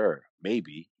 for sure.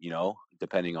 Maybe,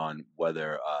 depending on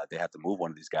whether they have to move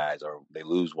one of these guys or they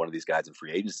lose one of these guys in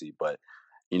free agency. But,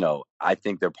 I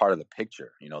think they're part of the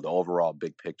picture, the overall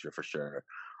big picture for sure.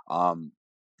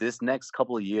 This next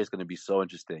couple of years is going to be so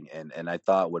interesting. And I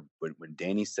thought when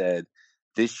Danny said,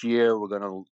 this year we're going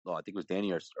to, I think it was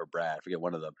Danny or Brad, I forget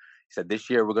one of them. He said, this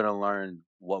year we're going to learn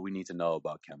what we need to know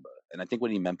about Kemba. And I think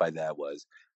what he meant by that was,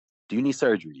 do you need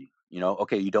surgery?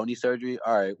 Okay, you don't need surgery.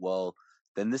 All right, well,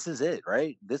 then this is it,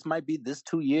 right? This might be this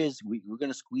 2 years. We're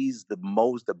going to squeeze the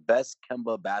best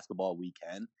Kemba basketball we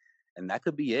can. And that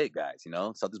could be it, guys.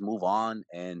 So just move on.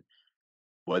 And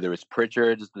whether it's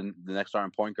Pritchard, the next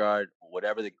starting point guard,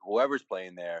 whoever's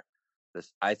playing there,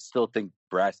 I still think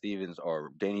Brad Stevens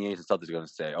or Danny Ainge and Celtics are going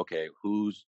to say, okay,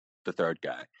 who's the third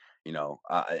guy?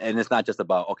 And it's not just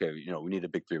about, okay, we need a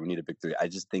big three. I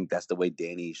just think that's the way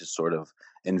Danny just sort of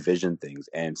envisioned things.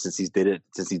 And since he's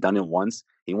done it once,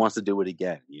 he wants to do it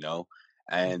again,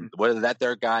 and whether that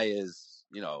third guy is,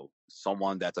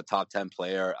 someone that's a top 10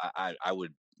 player, I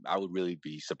would really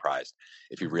be surprised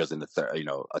if he reels in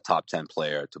a top 10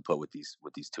 player to put with these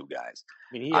 2 guys.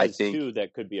 I mean, he has 2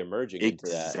 that could be emerging into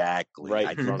that. Exactly. Right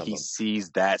I in front think of he him. sees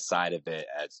that side of it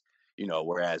as,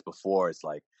 whereas before it's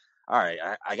like, all right,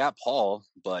 I got Paul,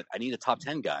 but I need a top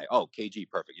 10 guy. Oh, KG,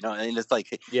 perfect. And it's like,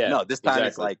 no, this time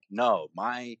It's like, no,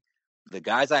 the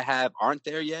guys I have aren't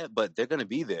there yet, but they're going to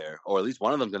be there, or at least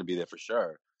one of them's going to be there for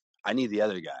sure. I need the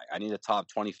other guy. I need a top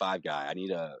 25 guy. I need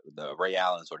the Ray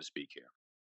Allen, so to speak here.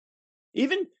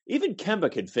 Even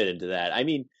Kemba could fit into that. I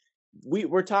mean,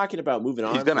 we're talking about moving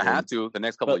on. He's going to have to the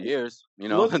next couple of years.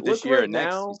 This year and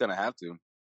next, he's going to have to.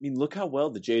 I mean, look how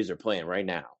well the Jays are playing right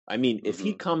now. I mean, if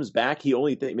he comes back, he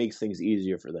only makes things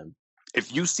easier for them.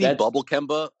 If you see bubble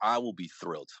Kemba, I will be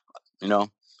thrilled.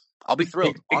 I'll be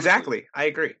thrilled. Exactly. Honestly. I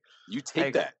agree. You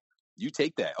take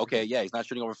that. Okay, yeah, he's not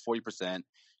shooting over 40%,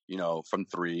 from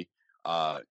 3.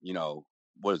 What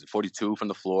is it, 42 from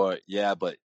the floor? Yeah,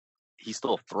 but he's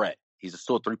still a threat. He's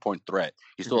still a 3-point threat.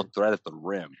 He's still a threat at the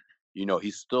rim.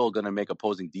 He's still going to make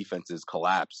opposing defenses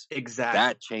collapse. Exactly.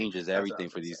 That changes everything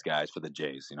for these guys, for the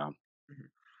Jays,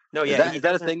 No, yeah. Is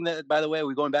that a thing that, by the way, are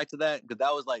we going back to that? Because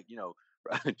that was like,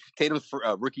 Tatum's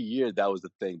rookie year, that was the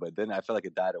thing. But then I feel like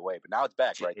it died away. But now it's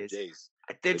back, right? The Jays.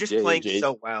 They're just playing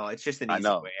so well. It's just an easy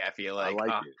way, I feel like. I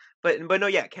like it. But no,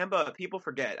 yeah, Kemba, people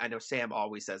forget. I know Sam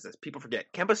always says this. People forget.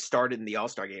 Kemba started in the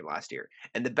All-Star game last year.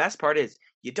 And the best part is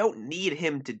you don't need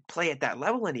him to play at that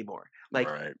level anymore.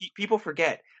 People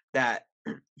forget that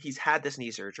he's had this knee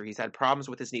surgery. He's had problems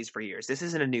with his knees for years. This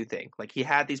isn't a new thing. He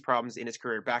had these problems in his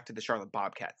career back to the Charlotte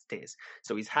Bobcats days.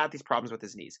 So he's had these problems with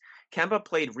his knees. Kemba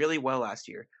played really well last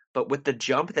year, But with the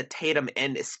jump that Tatum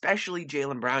and especially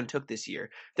Jaylen Brown took this year,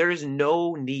 there is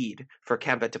no need for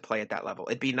Kemba to play at that level.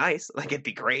 It'd be nice, like it'd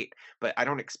be great, but I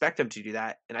don't expect him to do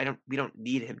that, and we don't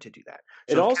need him to do that.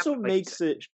 It So if also Kemba, like you makes said,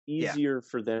 it yeah, easier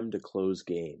for them to close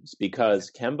games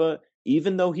because Kemba,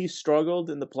 even though he struggled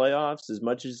in the playoffs as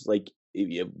much as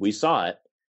we saw it,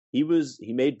 he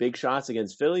made big shots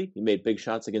against Philly. He made big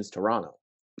shots against Toronto.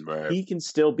 Right. He can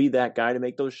still be that guy to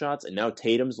make those shots, and now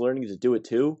Tatum's learning to do it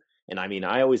too. And I mean,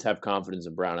 I always have confidence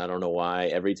in Brown. I don't know why.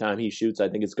 Every time he shoots, I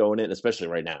think it's going in, especially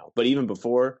right now. But even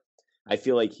before, I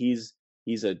feel like he's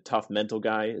a tough mental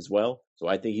guy as well. So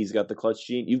I think he's got the clutch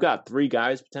gene. You've got 3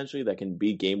 guys potentially that can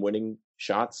be game-winning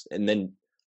shots, and then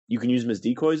you can use them as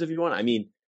decoys if you want. I mean,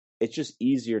 it's just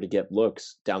easier to get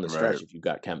looks down the stretch Right. if you've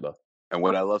got Kemba. And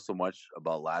what I love so much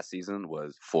about last season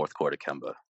was fourth quarter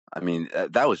Kemba. I mean,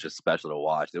 that was just special to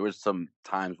watch. There was some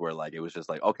times where it was just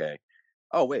like, okay,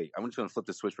 oh wait, I'm just gonna flip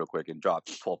the switch real quick and drop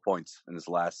 12 points in this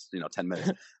last 10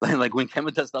 minutes. Like when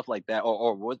Kemba does stuff like that,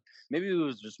 or what? Maybe it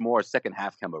was just more second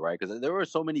half Kemba, right? Because there were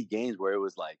so many games where it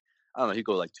was like, I don't know, he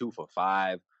goes like 2 for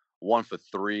 5, 1 for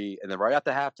 3, and then right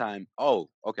after halftime, oh,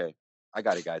 okay, I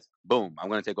got it, guys. Boom, I'm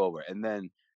gonna take over, and then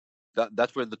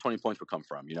that's where the 20 points would come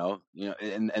from,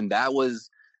 and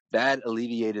that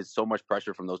alleviated so much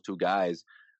pressure from those 2 guys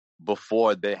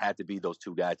before they had to be those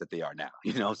 2 guys that they are now,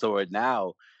 So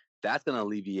now that's going to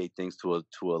alleviate things to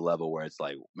a level where it's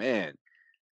like, man,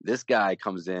 this guy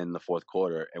comes in the fourth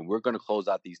quarter and we're going to close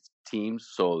out these teams.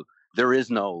 So there is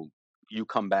no, you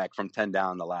come back from 10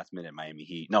 down the last minute, Miami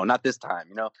Heat. No, not this time,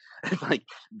 It's like,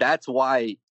 that's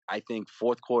why I think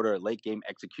fourth quarter, late game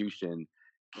execution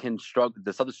can struggle.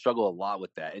 The Celtics struggle a lot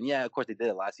with that. And yeah, of course they did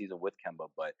it last season with Kemba,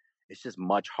 but it's just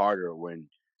much harder when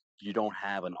you don't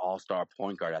have an all-star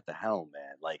point guard at the helm,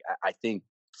 man. Like, I think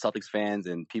Celtics fans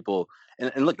and people,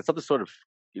 and look, the Celtics sort of,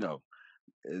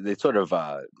 they sort of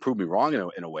proved me wrong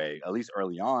in a way, at least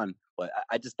early on. But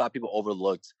I just thought people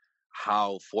overlooked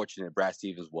how fortunate Brad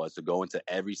Stevens was to go into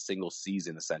every single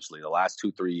season, essentially, the last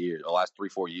 2-3 years, the last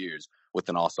 3-4 years with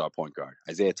an all-star point guard.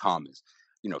 Isaiah Thomas,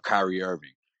 Kyrie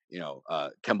Irving,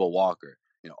 Kemba Walker.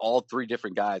 All 3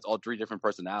 different guys, all 3 different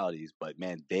personalities, but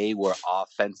man, they were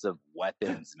offensive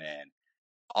weapons, man.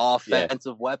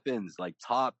 Offensive weapons, like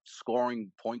top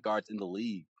scoring point guards in the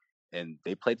league. And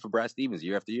they played for Brad Stevens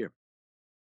year after year.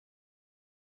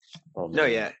 Oh, no,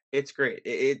 man. yeah, it's great.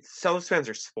 Celtics fans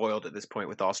are spoiled at this point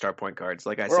with all-star point guards.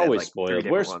 Like I We're said, always like 3 spoiled.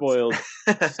 different We're ones.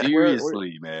 spoiled.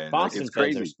 Seriously, man. Boston it's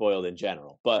fans crazy. are spoiled in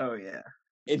general, but Oh yeah.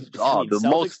 the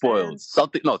most spoiled. Fans,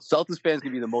 Celtics fans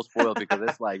can be the most spoiled because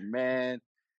it's like, man,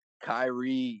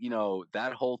 Kyrie,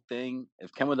 that whole thing.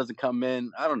 If Kemba doesn't come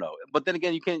in, I don't know. But then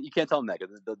again, you can't tell them that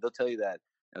because they'll tell you that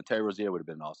Terry Rozier would have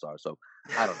been an all-star. So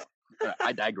I don't know.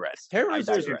 I digress. Terry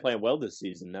Rozier's been playing well this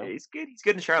season, though. Yeah, he's good. He's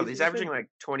good in Charlotte. He's been- averaging like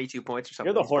 22 points or something.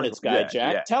 You're the He's playing Hornets guy, Yeah,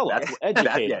 Jack. yeah. Tell us,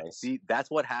 educate us. See,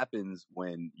 that's what happens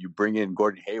when you bring in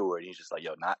Gordon Hayward. And he's just like,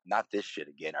 yo, not this shit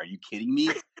again. Are you kidding me?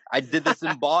 I did this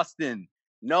in Boston.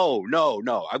 No.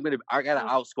 I gotta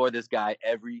outscore this guy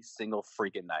every single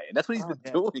freaking night, and that's what he's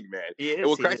been doing, man. He is, and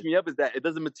what he cracks is. me up is that it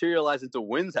doesn't materialize into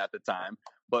wins half the time.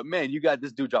 But man, you got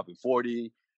this dude dropping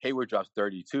 40. Hayward drops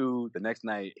 32. The next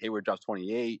night, Hayward drops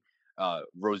 28.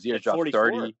 Rozier drops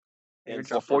 44. 30.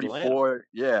 And Or 44.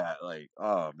 Yeah, like,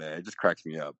 oh man, it just cracks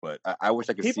me up. But I wish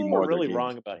I could see People more were of their really games.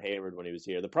 wrong about Hayward when he was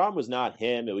here. The problem was not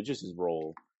him; it was just his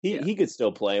role. He could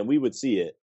still play, and we would see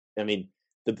it. I mean,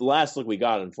 the last look we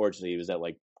got, unfortunately, he was at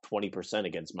like 20%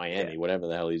 against Miami, whatever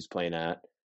the hell he was playing at.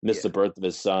 Missed the birth of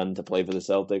his son to play for the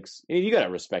Celtics. You got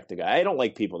to respect the guy. I don't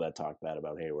like people that talk bad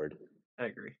about Hayward. I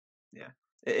agree. Yeah,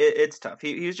 it's tough.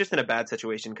 He was just in a bad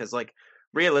situation because, like,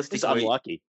 He's realistically,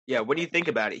 unlucky. yeah. When you think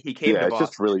about it, he came to it's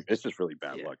Boston. just really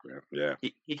bad luck, man. Yeah.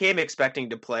 He came expecting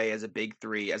to play as a big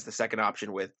 3 as the second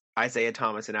option with Isaiah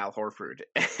Thomas and Al Horford,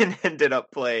 and ended up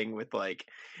playing with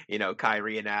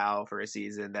Kyrie and Al for a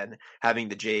season, then having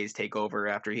the Jays take over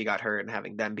after he got hurt and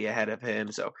having them be ahead of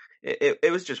him. So it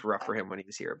was just rough for him when he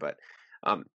was here. But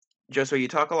Joshua, you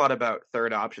talk a lot about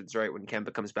third options, right? When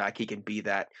Kemba comes back, he can be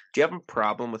that. Do you have a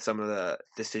problem with some of the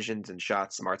decisions and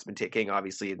shots Smart's been taking?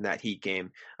 Obviously, in that Heat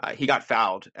game, he got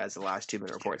fouled, as the last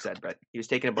 2-minute report said, but he was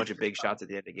taking a bunch of big shots at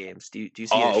the end of games. Do you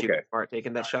see an issue with Smart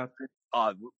taking that shot?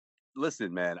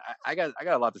 Listen, man, I got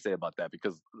a lot to say about that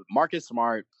because Marcus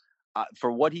Smart,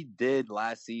 for what he did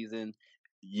last season,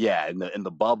 in the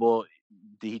bubble,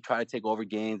 did he try to take over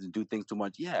games and do things too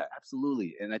much? Yeah,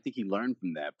 absolutely, and I think he learned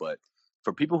from that. But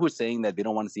for people who are saying that they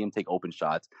don't want to see him take open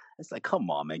shots, it's like,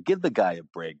 come on, man, give the guy a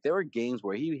break. There were games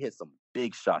where he hit some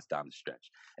big shots down the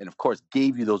stretch, and of course,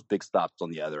 gave you those big stops on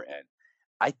the other end.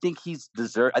 I think he's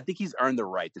earned the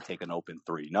right to take an open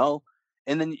 3. No,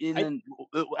 And then I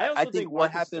also I think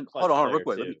what Marcus is a happened. clutch Hold on, real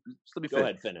player, quick. too. Let me Go finish.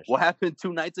 ahead, finish. What happened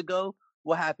 2 nights ago?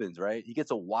 What happens, right? He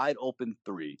gets a wide open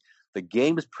 3. The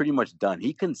game is pretty much done.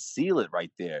 He can seal it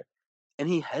right there, and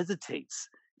he hesitates.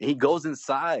 And he goes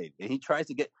inside and he tries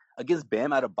to get against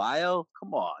Bam Adebayo.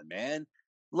 Come on, man.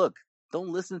 Look, don't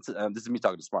listen to this is me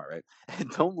talking to Smart, right?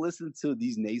 Don't listen to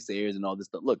these naysayers and all this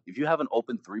stuff. Look, if you have an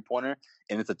open 3-pointer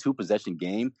and it's a 2-possession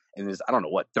game and there's, I don't know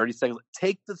what, 30 seconds,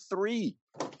 take the 3.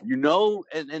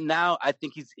 And now I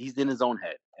think he's in his own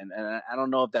head, and I don't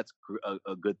know if that's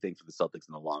a good thing for the Celtics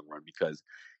in the long run, because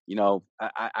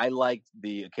I like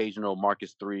the occasional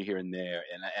Marcus 3 here and there,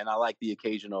 and I like the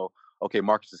occasional, okay,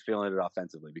 Marcus is feeling it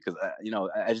offensively, because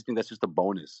I just think that's just a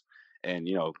bonus, and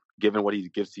given what he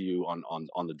gives to you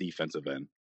on the defensive end.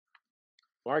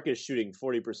 Marcus shooting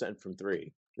 40% from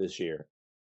 3 this year.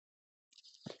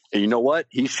 And you know what?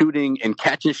 He's shooting in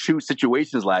catch and shoot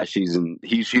situations last season.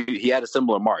 He had a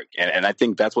similar mark, and I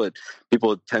think that's what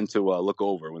people tend to look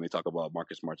over when they talk about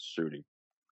Marcus Smart's shooting.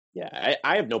 Yeah,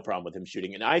 I have no problem with him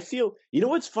shooting, and I feel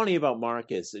what's funny about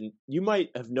Marcus, and you might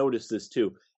have noticed this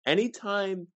too.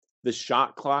 Anytime the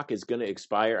shot clock is going to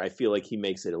expire, I feel like he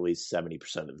makes it at least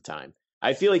 70% of the time.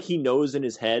 I feel like he knows in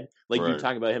his head, like Right. You're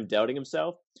talking about him doubting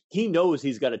himself. He knows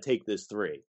he's got to take this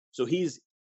 3, so he's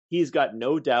got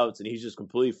no doubts, and he's just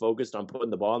completely focused on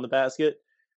putting the ball in the basket.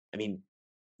 I mean,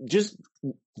 just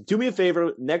do me a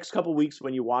favor. Next couple weeks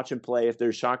when you watch him play, if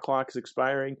there's shot clocks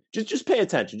expiring, just pay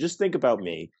attention. Just think about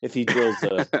me if he drills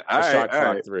a shot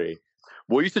clock 3.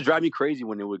 Well, it used to drive me crazy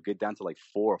when it would get down to like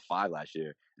 4 or 5 last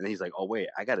year, and then he's like, "Oh wait,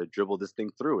 I got to dribble this thing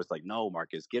through." It's like, no,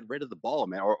 Marcus, get rid of the ball,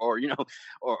 man, or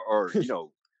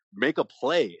make a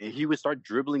play. And he would start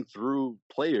dribbling through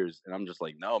players, and I'm just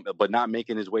like, no, but not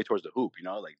making his way towards the hoop.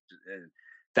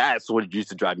 That's what used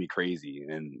to drive me crazy.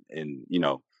 And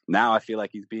now I feel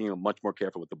like he's being much more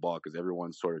careful with the ball, because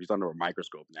everyone's he's under a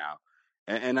microscope now.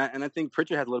 And I think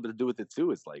Pritchard has a little bit to do with it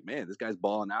too. It's like, man, this guy's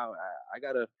balling out. I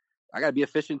gotta be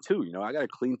efficient too. I gotta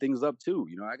clean things up too.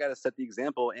 I gotta set the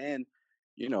example, and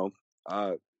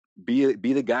be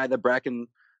the guy that Bracken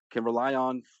can rely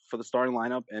on for the starting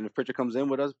lineup. And if Pritchard comes in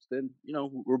with us, then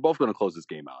we're both going to close this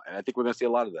game out, and I think we're going to see a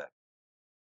lot of that.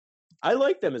 I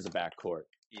like them as a backcourt.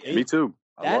 Yeah, me too.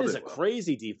 That is a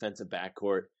crazy defensive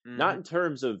backcourt. Mm-hmm. Not in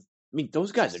terms of,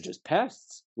 those guys are just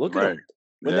pests. Look at them.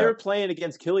 When they were playing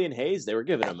against Killian Hayes, they were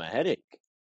giving him a headache.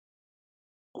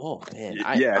 Oh man,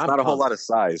 it's not a whole lot of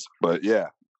size, but yeah,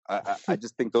 I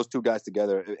just think those two guys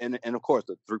together, and of course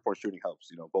the 3-point shooting helps.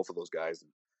 Both of those guys,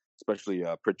 especially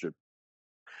Pritchard.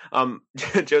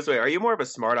 Josue, are you more of a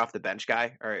Smart off the bench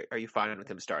guy, or are you fine with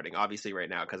him starting? Obviously, right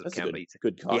now because of Kemba,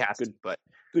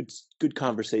 good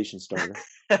conversation starter.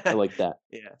 I like that.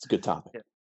 Yeah, it's a good topic.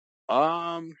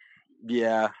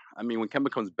 Yeah. When Kemba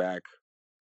comes back,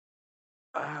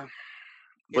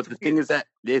 but the thing is that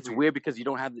it's weird because you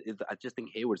don't have. I just think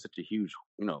Hayward's such a huge,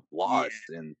 loss,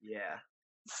 and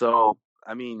so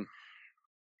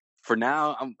for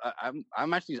now,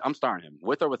 I'm starting him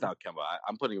with or without Kemba.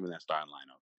 I'm putting him in that starting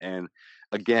lineup. And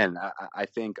again, I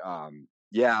think, I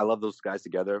love those guys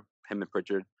together, him and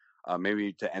Pritchard,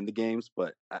 maybe to end the games.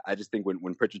 But I just think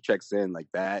when Pritchard checks in like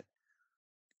that,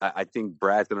 I think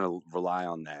Brad's going to rely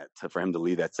on that for him to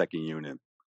lead that second unit.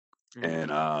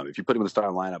 Mm-hmm. And if you put him in the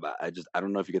starting lineup, I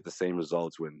don't know if you get the same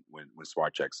results when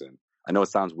Smart checks in. I know it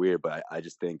sounds weird, but I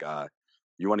just think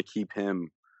you want to keep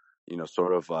him, in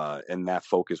that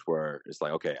focus where it's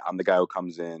like, okay, I'm the guy who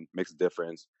comes in, makes a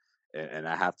difference, and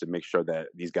I have to make sure that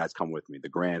these guys come with me, the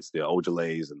Grants, the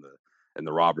Ojales, and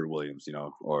the Robert Williams,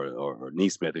 or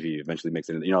Neesmith if he eventually makes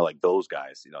it, like those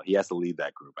guys, he has to lead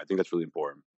that group. I think that's really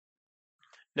important.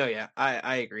 No, yeah,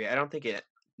 I agree. I don't think it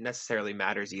necessarily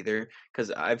matters either, because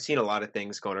I've seen a lot of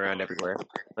things going around everywhere.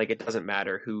 Like, it doesn't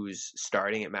matter who's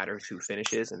starting, it matters who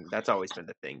finishes, and that's always been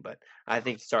the thing. But I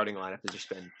think starting lineup has just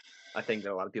been a thing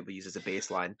that a lot of people use as a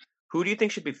baseline. Who do you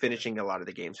think should be finishing a lot of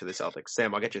the games for the Celtics?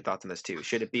 Sam, I'll get your thoughts on this too.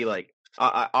 Should it be like,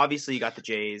 obviously you got the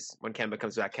Jays, when Kemba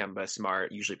comes back, Kemba,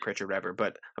 Smart, usually Pritchard, whatever,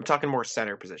 but I'm talking more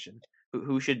center position.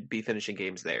 Who should be finishing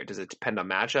games there? Does it depend on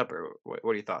matchup, or what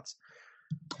are your thoughts?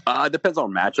 It depends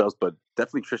on matchups, but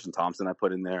definitely Tristan Thompson I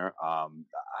put in there.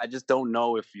 I just don't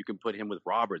know if you can put him with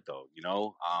Robert though.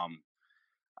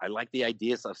 I like the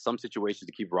ideas of some situations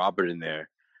to keep Robert in there,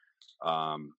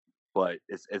 but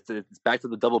it's back to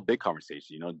the double big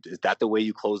conversation. Is that the way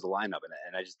you close the lineup?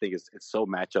 And I just think it's so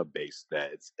matchup based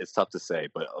that it's tough to say.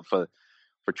 But for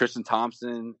Tristan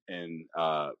Thompson and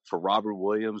for Robert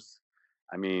Williams,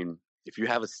 if you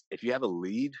have a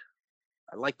lead,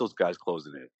 I like those guys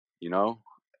closing it.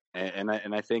 And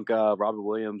I think Robert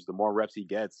Williams, the more reps he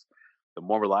gets, the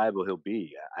more reliable he'll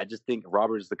be. I just think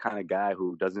Robert is the kind of guy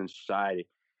who doesn't shy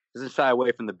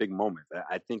away from the big moments.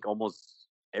 I think almost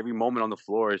every moment on the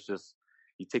floor is just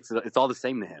he takes it. It's all the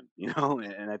same to him,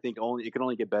 And I think it can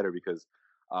only get better because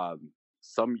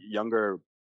some younger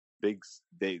bigs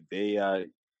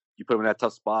you put them in that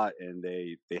tough spot and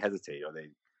they hesitate or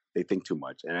they think too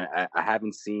much. And I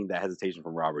haven't seen that hesitation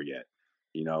from Robert yet.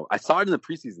 I saw it in the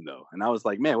preseason though, and I was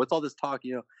like, man, what's all this talk?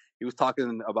 He was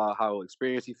talking about how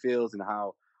experienced he feels and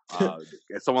how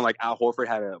someone like Al Horford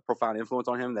had a profound influence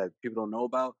on him that people don't know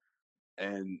about.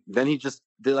 And then he just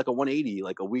did like a 180,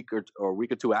 like a week or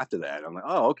two after that. I'm like,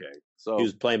 oh, okay. So he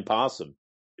was playing possum.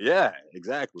 Yeah,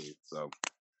 exactly. So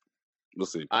we'll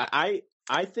see. I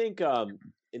think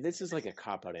this is like a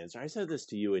cop-out answer. I said this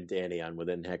to you and Danny on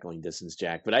Within Heckling Distance,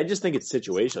 Jack, but I just think it's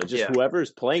situational. Just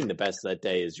whoever's playing the best that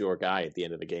day is your guy at the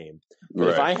end of the game. But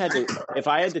if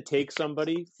I had to take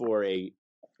somebody for a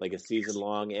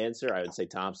season-long answer, I would say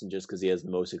Thompson, just because he has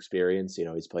the most experience.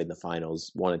 He's played in the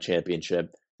finals, won a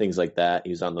championship, things like that.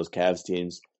 He was on those Cavs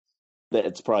teams.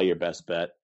 That's probably your best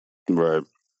bet. Right.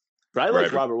 But I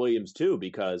like Robert Williams too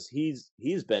because he's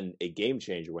been a game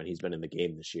changer when he's been in the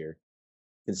game this year.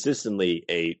 Consistently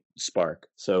a spark.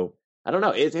 So I don't know.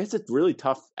 It's a really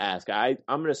tough ask. I'm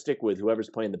going to stick with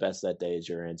whoever's playing the best that day is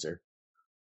your answer.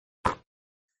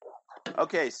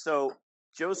 Okay, so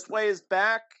Joe Sway is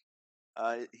back.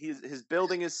 His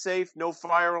building is safe. No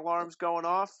fire alarms going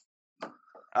off.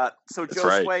 So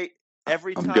Joe Sway,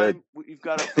 every time we've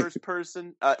got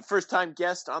a first time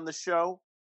guest on the show,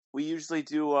 we usually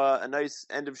do a nice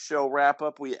end of show wrap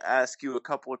up. We ask you a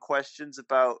couple of questions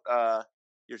about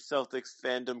your Celtics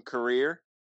fandom career.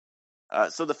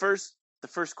 So the first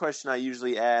question I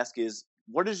usually ask is,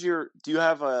 do you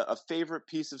have a favorite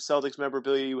piece of Celtics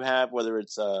memorabilia you have, whether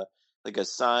it's like a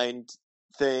signed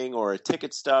thing or a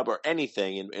ticket stub or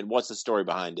anything, and what's the story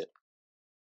behind it?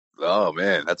 Oh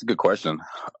man, that's a good question.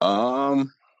 What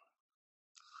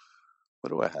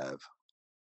do I have?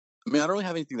 I mean, I don't really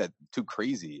have anything that too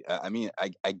crazy. I mean,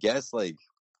 I guess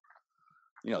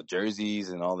jerseys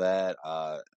and all that.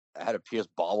 I had a Pierce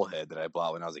bobblehead that I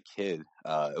bought when I was a kid.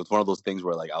 It was one of those things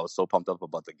where I was so pumped up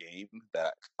about the game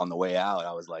that on the way out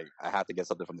I was like, I have to get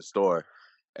something from the store.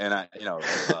 And I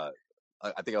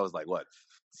think I was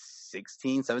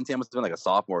 16, 17. I must have been like a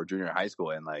sophomore or junior in high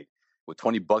school, and with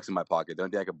 $20 in my pocket, the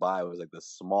only thing I could buy was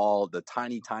the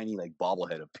tiny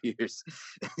bobblehead of Pierce.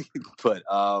 But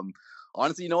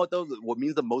honestly, you know what though? What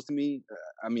means the most to me,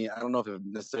 I mean, I don't know if it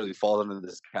necessarily falls under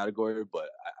this category, but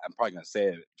I'm probably gonna say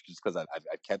it just because I've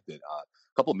kept it.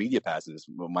 A couple media passes,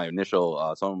 my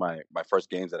initial, some of my first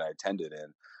games that I attended,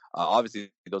 and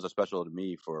obviously those are special to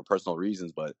me for personal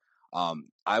reasons. But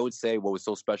I would say what was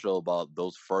so special about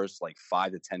those first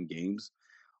 5 to 10 games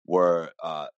were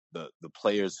the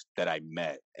players that I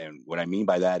met, and what I mean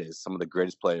by that is some of the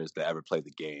greatest players that ever played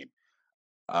the game.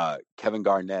 Kevin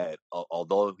Garnett,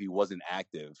 although he wasn't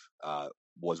active,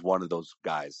 was one of those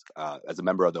guys as a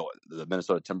member of the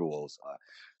Minnesota Timberwolves.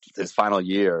 His final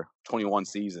year, 21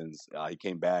 seasons, he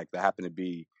came back. That happened to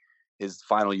be his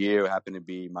final year, happened to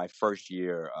be my first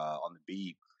year on the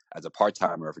beat as a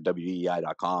part-timer for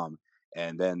WEEI.com.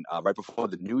 And then right before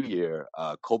the new year,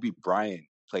 Kobe Bryant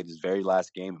played his very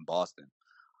last game in Boston.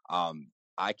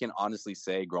 I can honestly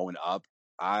say growing up,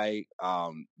 I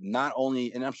not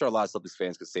only, and I'm sure a lot of Celtics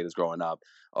fans could say this growing up,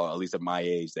 or at least at my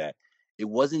age, that it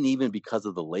wasn't even because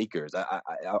of the Lakers.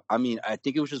 I mean, I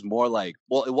think it was just more it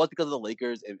was because of the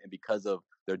Lakers and because of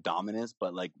their dominance,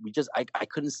 but I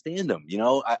couldn't stand them.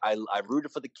 I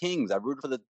rooted for the Kings. I rooted for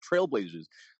the Trailblazers.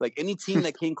 Any team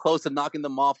that came close to knocking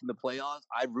them off in the playoffs,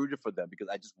 I rooted for them because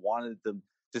I just wanted them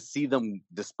to see them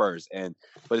disperse.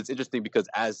 But it's interesting because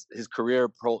as his career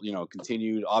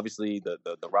continued, obviously the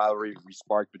rivalry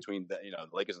resparked between the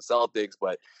Lakers and Celtics,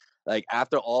 but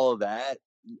after all of that,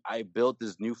 I built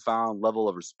this newfound level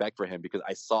of respect for him because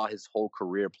I saw his whole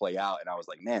career play out, and I was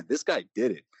like, man, this guy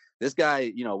did it. This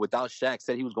guy, without Shaq,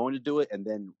 said he was going to do it and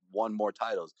then won more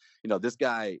titles. This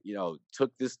guy,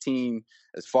 took this team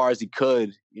as far as he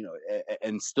could,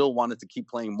 and still wanted to keep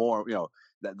playing more,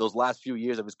 those last few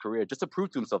years of his career just to prove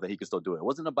to himself that he could still do it. It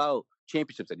wasn't about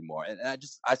championships anymore. And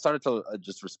I started to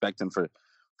just respect him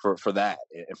for that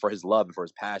and for his love and for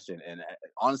his passion. And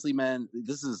honestly, man,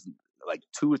 this is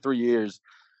 2 or 3 years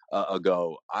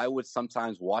ago, I would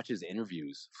sometimes watch his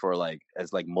interviews for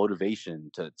as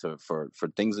motivation for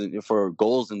things, for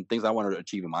goals and things I want to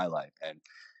achieve in my life. And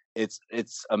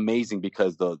it's amazing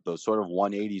because the sort of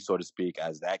 180, so to speak,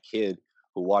 as that kid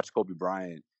who watched Kobe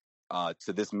Bryant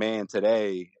to this man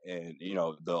today, and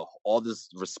all this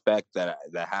respect that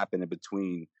happened in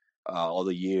between all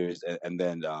the years, and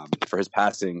then for his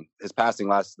passing this past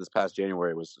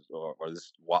January was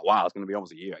wow, it's gonna be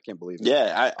almost a year. I can't believe it.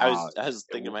 Yeah, I was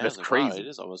thinking in my head, that's like, crazy. wow, it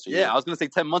is almost a year. Yeah, I was gonna say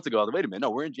 10 months ago. I was like, wait a minute,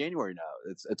 no, we're in January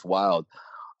now. It's wild.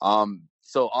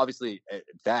 So obviously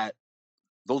that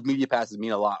those media passes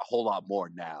mean a whole lot more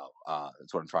now.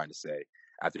 That's what I'm trying to say.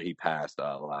 After he passed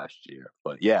last year,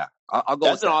 but yeah, I'll go.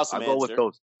 That's with an that. awesome I'll go answer.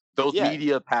 with those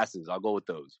media passes. I'll go with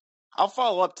those. I'll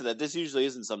follow up to that. This usually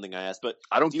isn't something I ask, but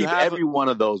I don't keep every one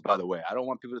of those. By the way, I don't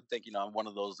want people to think I'm one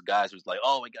of those guys who's like,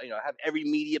 oh my god, I have every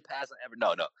media pass I ever.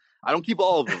 No, I don't keep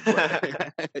all of them.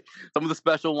 But some of the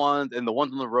special ones and the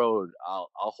ones on the road,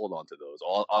 I'll hold on to those.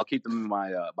 I'll keep them in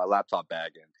my my laptop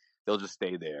bag, and they'll just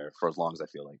stay there for as long as I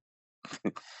feel like.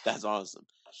 That's awesome.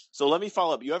 So let me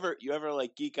follow up. You ever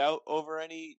like geek out over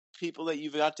any people that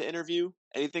you've got to interview?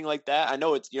 Anything like that? I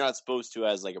know you're not supposed to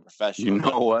as like a professional. You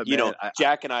know what, man?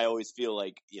 Jack and I always feel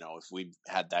like, if we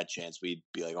had that chance, we'd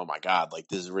be like, oh my God, like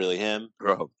this is really him.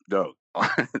 Bro, no.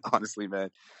 Honestly,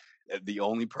 man, the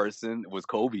only person was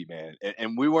Kobe, man. And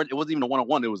it wasn't even a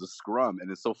one-on-one, it was a scrum.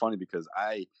 And it's so funny because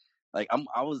I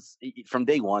was from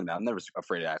day one, man, I'm never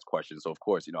afraid to ask questions. So of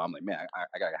course, I'm like, man,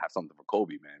 I gotta have something for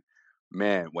Kobe, man.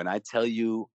 Man, when I tell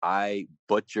you I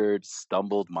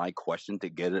stumbled my question to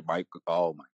get it right,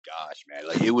 oh my gosh, man!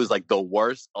 Like it was like the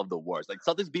worst of the worst. Like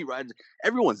Celtics beat writers,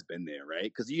 everyone's been there, right?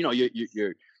 Because you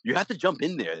have to jump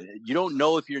in there. You don't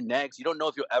know if you're next. You don't know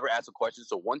if you'll ever ask a question.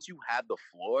 So once you have the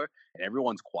floor and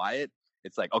everyone's quiet,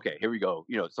 it's like, okay, here we go.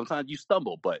 Sometimes you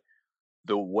stumble, but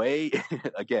the way,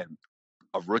 again,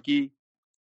 a rookie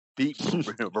beat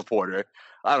reporter,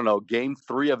 I don't know, game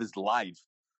 3 of his life.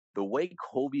 The way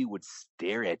Kobe would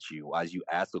stare at you as you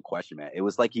ask a question, man, it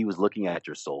was like he was looking at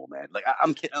your soul, man. Like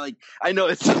I'm kidding. Like I know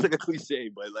it sounds like a cliche,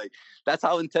 but like that's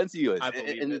how intense he was. I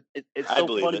believe it. It's so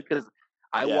funny because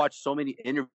I watched so many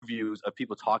interviews of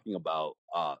people talking about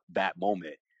that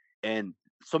moment, and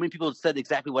so many people said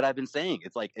exactly what I've been saying.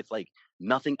 It's like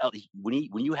nothing else. When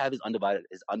you have his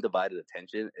undivided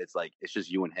attention, it's like it's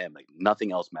just you and him. Like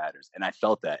nothing else matters. And I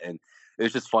felt that, and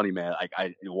it's just funny, man. Like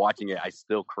I watching it, I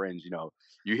still cringe.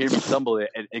 You hear me stumble it,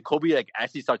 and Kobe like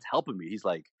actually starts helping me. He's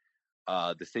like,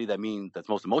 the city that's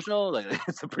most emotional. Like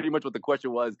that's pretty much what the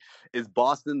question was. Is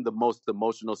Boston the most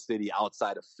emotional city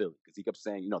outside of Philly? Because he kept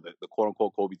saying, the quote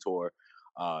unquote Kobe tour.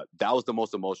 That was the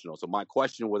most emotional. So my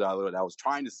question, what I was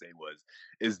trying to say was,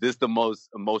 is this the most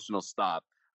emotional stop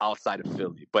outside of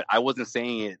Philly? But I wasn't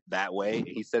saying it that way. And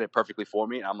he said it perfectly for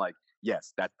me. And I'm like,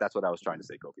 yes, that's what I was trying to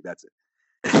say, Kobe. That's it.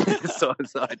 so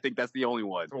I think that's the only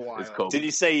one. Is Kobe. Did he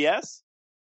say yes?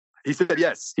 He said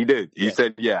yes. He did. He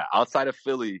said yeah. Outside of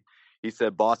Philly, he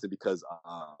said Boston because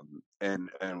and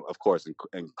of course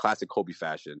in classic Kobe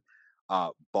fashion,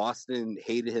 Boston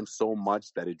hated him so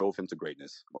much that it drove him to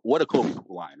greatness. What a Kobe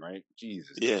line, right?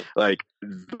 Jesus. Yeah. Like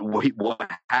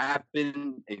what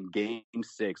happened in Game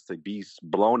 6 to be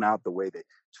blown out the way that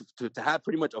to have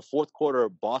pretty much a fourth quarter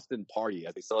Boston party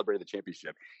as they celebrated the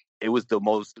championship. It was the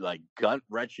most like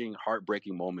gut-wrenching,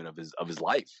 heartbreaking moment of his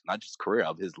life, not just career,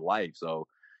 of his life. So,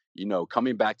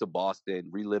 coming back to Boston,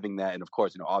 reliving that, and of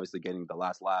course, obviously getting the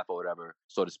last laugh or whatever,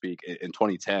 so to speak, in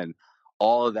 2010.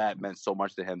 All of that meant so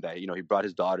much to him that, he brought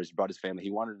his daughters, he brought his family.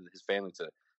 He wanted his family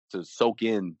to soak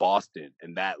in Boston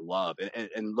and that love.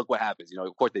 And look what happens.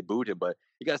 Of course they booed him, but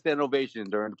he got a standing ovation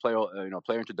during the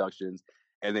player introductions.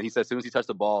 And then he said, as soon as he touched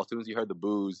the ball, as soon as he heard the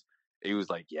boos, he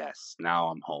was like, yes, now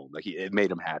I'm home. Like it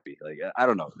made him happy. Like, I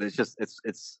don't know. It's just,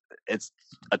 it's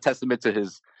a testament to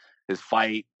his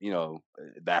fight,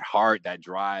 that heart, that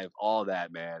drive, all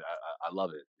that, man. I love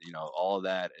it. All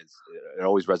that it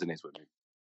always resonates with me.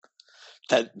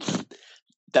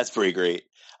 That's pretty great.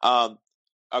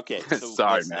 Okay. So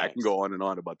sorry, man. Next? I can go on and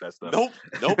on about that stuff. Nope,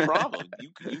 no problem.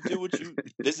 You do what you.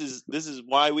 This is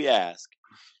why we ask.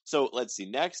 So let's see.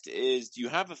 Next is, do you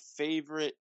have a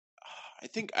favorite?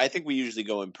 I think we usually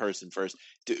go in person first.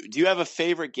 Do you have a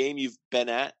favorite game you've been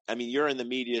at? I mean, you're in the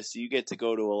media, so you get to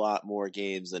go to a lot more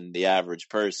games than the average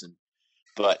person.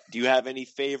 But do you have any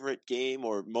favorite game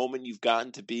or moment you've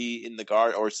gotten to be in the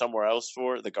Garden or somewhere else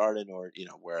for the Garden or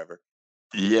wherever?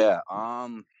 Yeah.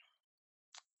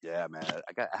 Yeah, man.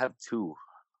 I have 2.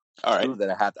 All right. 2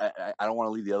 that I have. I don't want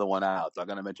to leave the other one out, so I'm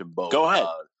gonna mention both. Go ahead.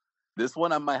 This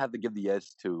one I might have to give the edge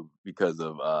to because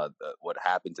of what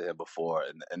happened to him before,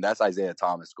 and that's Isaiah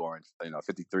Thomas scoring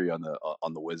 53 on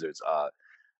the Wizards.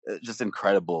 Just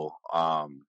incredible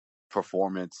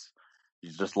performance. He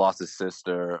just lost his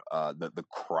sister. The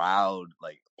crowd,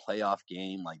 like playoff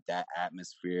game, like that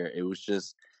atmosphere. It was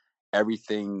just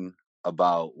everything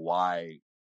about why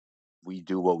we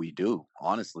do what we do.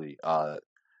 Honestly,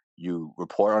 you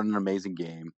report on an amazing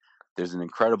game. there's an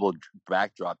incredible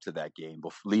backdrop to that game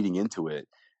leading into it,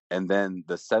 and then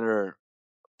the center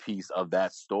piece of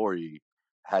that story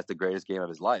has the greatest game of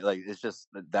his life. Like, it's just,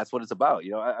 that's what it's about.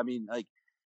 I mean, like,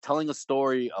 telling a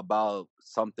story about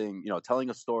something, telling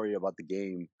a story about the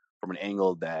game from an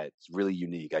angle that's really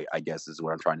unique, I guess is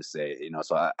what I'm trying to say.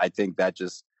 So I think that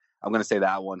I'm going to say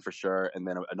that one for sure. And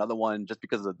then another one, just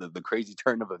because of the crazy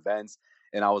turn of events,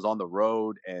 and I was on the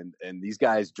road, and these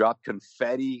guys dropped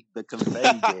confetti, the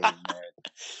confetti game, man.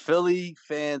 Philly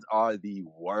fans are the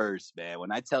worst, man.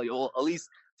 When I tell you, well, at least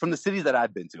from the cities that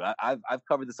I've been to, I've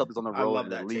covered the Celtics on the road,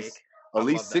 and at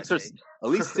least 6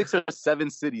 or 7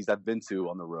 cities I've been to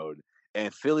on the road.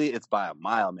 And Philly, it's by a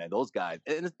mile, man. Those guys,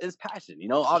 and it's passion.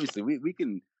 Obviously we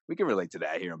can relate to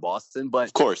that here in Boston, but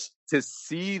of course, to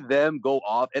see them go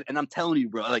off, and I'm telling you,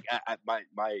 bro, like my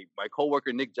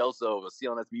coworker Nick Gelso of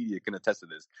CLNS Media can attest to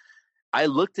this. I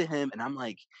looked at him and I'm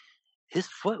like, his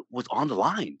foot was on the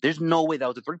line. There's no way that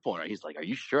was a 3-pointer. He's like, "Are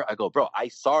you sure?" I go, "Bro, I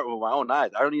saw it with my own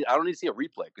eyes. I don't need to see a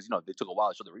replay, because they took a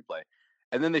while to show the replay."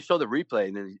 And then they show the replay,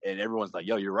 and everyone's like,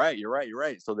 "Yo, you're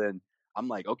right. So then I'm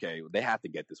like, okay, they have to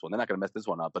get this one. They're not going to mess this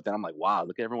one up. But then I'm like, wow,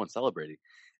 look at everyone celebrating.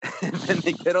 And then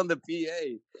they get on the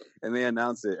PA and they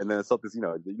announce it. And then Celtics,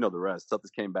 the rest.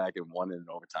 Celtics came back and won it in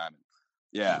overtime.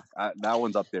 Yeah, that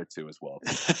one's up there too as well.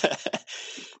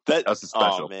 That's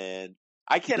special. Oh, man.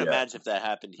 I can't imagine if that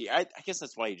happened here. I guess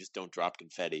that's why you just don't drop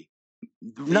confetti.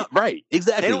 No, right,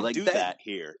 exactly. They don't do that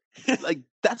here. Like,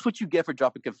 that's what you get for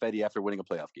dropping confetti after winning a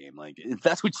playoff game. Like,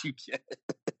 that's what you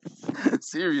get.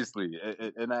 Seriously.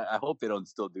 And I hope they don't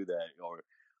still do that, or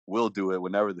will do it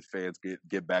whenever the fans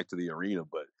get back to the arena.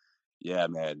 But yeah,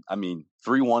 man. I mean,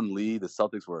 3-1 lead. The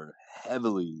Celtics were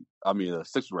the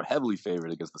Sixers were heavily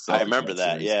favored against the Celtics. I remember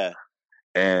that, series. Yeah.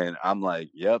 And I'm like,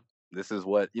 yep. This is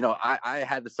what, I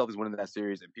had the Celtics winning that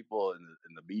series, and people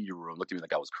in the media room looked at me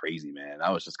like I was crazy, man.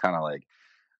 I was just kind of like,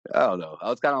 I don't know. I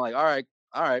was kind of like, all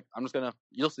right. I'm just going to,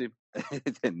 you'll see.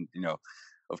 And,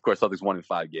 of course, Celtics won in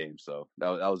 5 games. So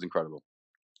that was incredible.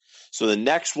 So the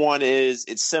next one is,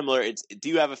 it's similar. Do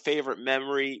you have a favorite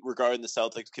memory regarding the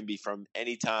Celtics? Can be from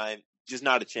any time, just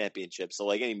not a championship. So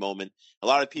like any moment. A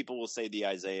lot of people will say the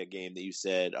Isaiah game that you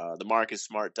said. The Marcus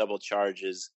Smart double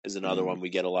charges is another one we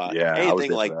get a lot. Yeah,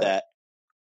 anything like that.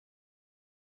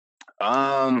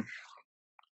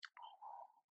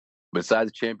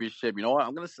 Besides the championship, you know what?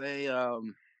 I'm gonna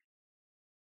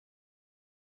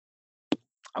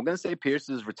say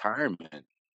Pierce's retirement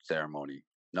ceremony.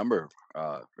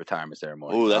 Retirement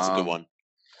ceremony. Oh, that's a good one.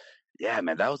 Yeah,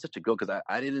 man, that was such a good, because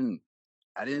I didn't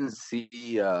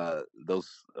see those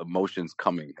emotions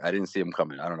coming. I didn't see them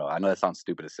coming. I don't know. I know that sounds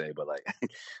stupid to say, but like,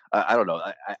 I don't know.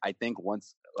 I think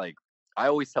once, like, I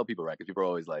always tell people, right? Because people are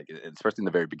always like, especially in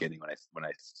the very beginning when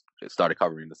I started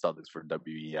covering the Celtics for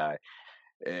WEI,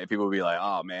 and people would be like,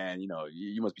 "Oh man,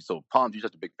 you must be so pumped. You're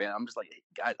such a big fan." I'm just like, hey,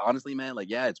 guys, honestly, man, like,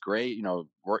 yeah, it's great,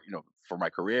 work, for my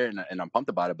career, and I'm pumped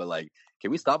about it. But like,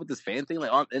 can we stop with this fan thing?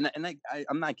 Like,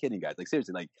 I'm not kidding, guys. Like,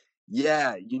 seriously, like,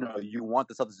 yeah, you want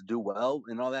the Celtics to do well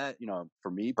and all that,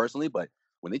 for me personally, but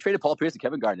when they traded Paul Pierce and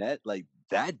Kevin Garnett, like,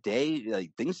 that day,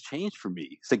 like, things changed for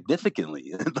me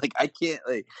significantly. Like, I can't,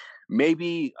 like,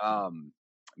 maybe some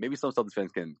Celtics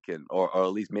fans can or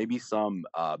at least maybe some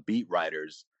beat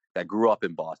writers that grew up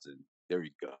in Boston. There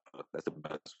you go. That's the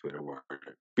best way to word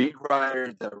it. Beat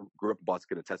writers that grew up in Boston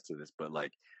can attest to this, but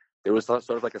like, there was sort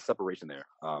of like a separation there.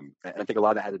 And I think a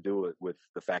lot of that had to do with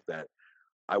the fact that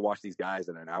I watched these guys,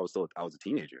 and I was a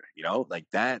teenager, like,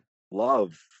 that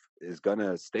love is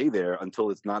gonna stay there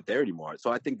until it's not there anymore. So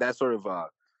I think that sort of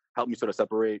helped me sort of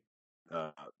separate,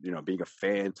 being a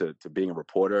fan to being a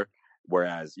reporter.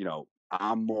 Whereas,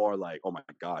 I'm more like, oh my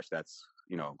gosh, that's,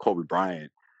 Kobe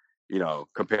Bryant,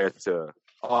 compared to,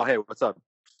 oh, hey, what's up,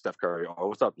 Steph Curry, or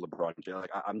what's up, LeBron James.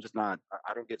 Like, I'm just not,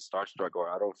 I don't get starstruck, or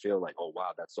I don't feel like, oh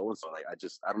wow, that's so and so. Like, I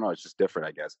don't know, it's just different,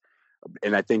 I guess.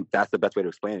 And I think that's the best way to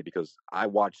explain it, because I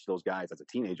watched those guys as a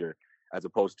teenager, as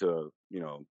opposed to,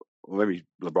 maybe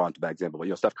LeBron's a bad example,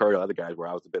 but Steph Curry, or other guys where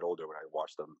I was a bit older when I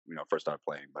watched them, first started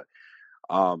playing. But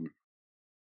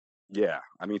yeah,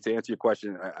 I mean, to answer your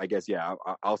question, I guess, yeah,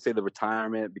 I'll say the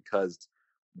retirement, because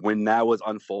when that was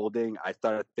unfolding, I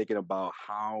started thinking about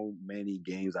how many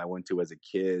games I went to as a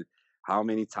kid, how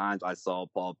many times I saw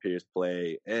Paul Pierce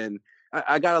play. And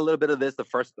I got a little bit of this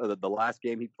the last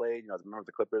game he played, as a member of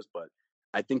the Clippers, but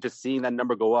I think just seeing that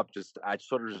number go up, I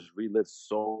sort of just relived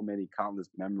so many countless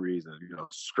memories of,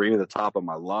 screaming at the top of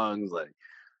my lungs, like,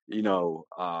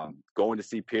 going to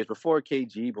see Pierce before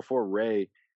KG, before Ray.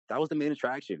 That was the main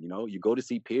attraction. You go to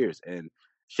see Pierce, and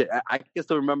shit. I can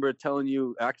still remember telling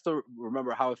you. I can still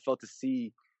remember how it felt to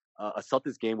see a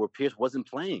Celtics game where Pierce wasn't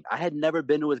playing. I had never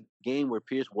been to a game where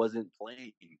Pierce wasn't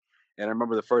playing. And I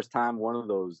remember the first time one of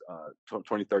those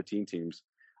 2013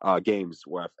 games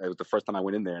where it was the first time I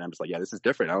went in there, and I'm just like, yeah, this is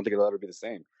different. I don't think it'll ever be the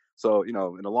same. So, in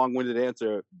a long-winded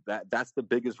answer, that's the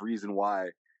biggest reason why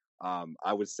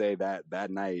I would say that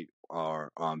night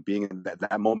or being in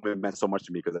that moment meant so much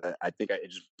to me, because I think it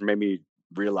just made me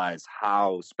realize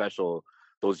how special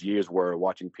those years were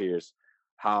watching Pierce,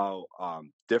 how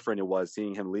different it was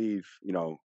seeing him leave,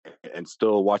 and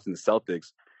still watching the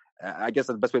Celtics. I guess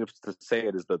the best way to say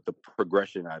it is the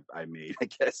progression I made, I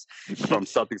guess, from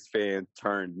Celtics fan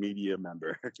turned media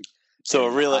member. So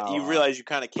you realize you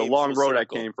kind of came the long road circle. I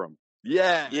came from.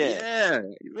 Yeah. There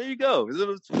you go.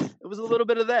 It was a little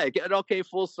bit of that. It all came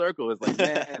full circle. It's like,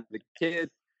 man, the kid,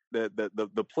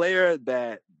 the player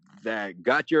that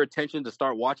got your attention to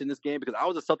start watching this game, because I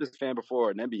was a Celtics fan before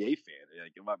an NBA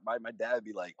fan. Like my dad would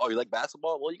be like, "Oh, you like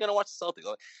basketball? Well, you gotta watch the Celtics."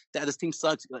 Like, Dad, this team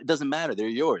sucks. It doesn't matter. They're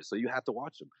yours, so you have to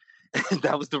watch them. And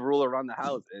that was the rule around the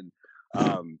house. And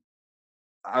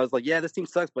I was like, "Yeah, this team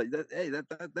sucks, but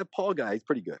that Paul guy, he's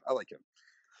pretty good. I like him."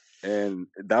 And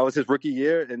that was his rookie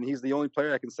year, and he's the only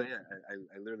player I can say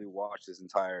I literally watched his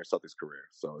entire Celtics career.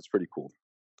 So it's pretty cool.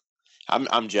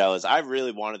 I'm jealous. I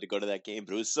really wanted to go to that game,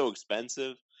 but it was so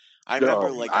expensive. I remember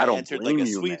I entered like a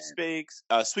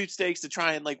sweepstakes to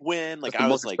try and win. That's the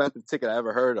most expensive ticket I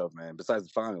ever heard of, man. Besides the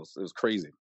finals, it was crazy.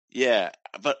 Yeah,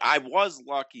 but I was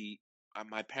lucky.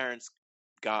 My parents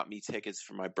got me tickets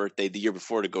for my birthday the year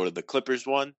before to go to the Clippers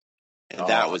one, and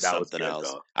that was something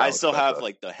else. I still have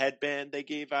the headband they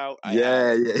gave out. I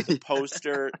have the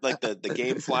poster, the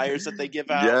game flyers that they give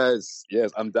out. Yes.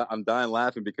 I'm dying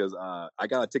laughing because I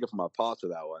got a ticket for my pops for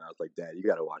that one. I was like, Dad, you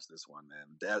got to watch this one, man.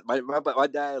 Dad, my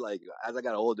dad, as I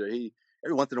got older, he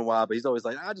every once in a while, but he's always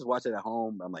like, I just watch it at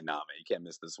home. I'm like, nah, man, you can't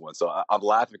miss this one. So I'm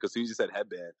laughing because as soon as you said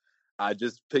headband, I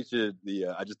just pictured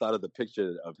I just thought of the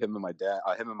picture of him and my dad,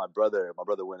 him and my brother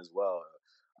went as well,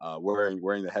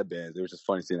 wearing the headbands. It was just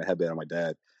funny seeing the headband on my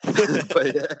dad.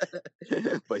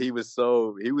 but he was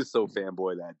so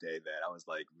fanboy that day that I was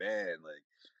like, man,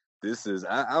 this is,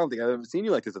 I don't think I've ever seen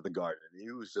you like this at the Garden.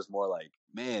 He was just more like,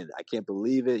 man, I can't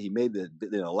believe it. He made the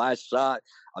last shot.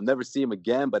 I'll never see him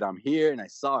again, but I'm here and I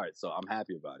saw it, so I'm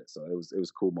happy about it. So it was a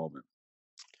cool moment.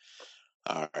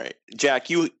 All right,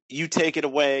 Jack, you take it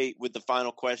away with the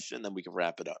final question, then we can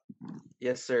wrap it up.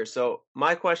 Yes, sir. So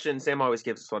my question, Sam always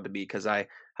gives this one to me because I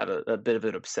have a bit of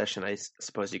an obsession, I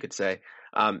suppose you could say.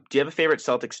 Do you have a favorite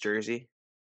Celtics jersey?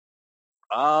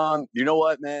 You know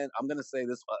what, man? I'm gonna say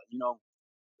this.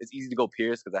 It's easy to go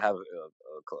Pierce because I have a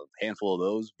handful of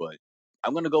those, but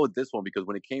I'm gonna go with this one because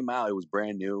when it came out, it was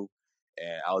brand new,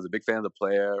 and I was a big fan of the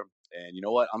player. And you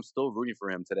know what? I'm still rooting for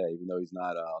him today, even though he's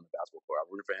not on the basketball court. I'm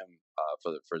rooting for him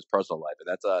for his personal life, and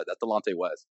that's Delonte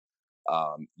West.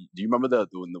 Do you remember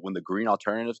when the green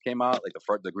alternatives came out, like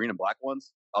the green and black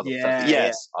ones?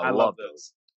 Yes, I love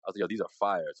those. I was like, yo, these are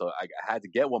fire. So I had to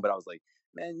get one, but I was like,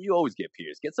 man, you always get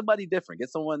Pierce. Get somebody different. Get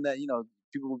someone that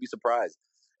people will be surprised.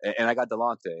 And I got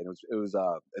Delonte, and it's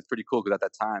pretty cool because at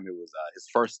that time it was his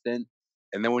first stint,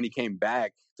 and then when he came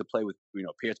back to play with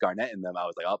Pierce, Garnett, and them, I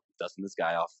was like, oh, dusting this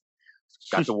guy off.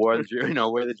 Got to wear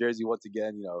the jersey once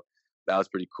again. That was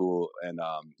pretty cool. And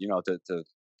to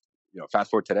fast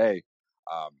forward today,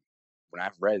 when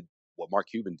I've read what Mark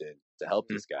Cuban did to help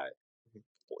this guy,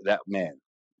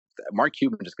 Mark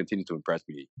Cuban just continues to impress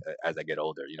me as I get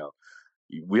older.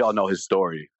 We all know his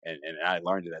story, and I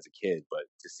learned it as a kid. But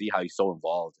to see how he's so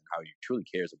involved and how he truly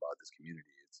cares about this community,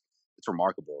 it's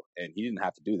remarkable. And he didn't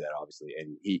have to do that, obviously.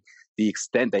 And the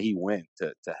extent that he went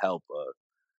to help.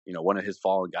 One of his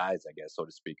fallen guys, I guess, so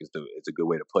to speak, it's a good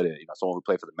way to put it. Someone who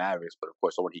played for the Mavericks, but of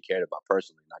course, someone he cared about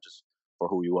personally, not just for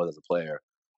who he was as a player.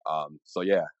 I'm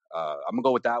gonna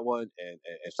go with that one. And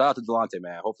shout out to Delonte,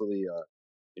 man. Hopefully,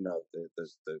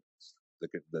 the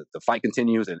fight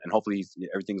continues, and hopefully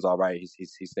everything's all right.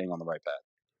 He's staying on the right path.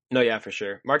 No, yeah, for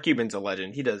sure. Mark Cuban's a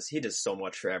legend. He does so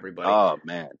much for everybody. Oh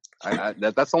man,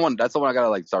 that's someone I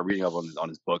gotta start reading up on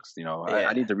his books.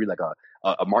 I need to read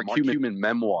a Mark Cuban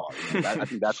memoir. I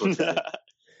think that's what it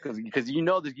is. Because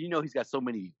he's got so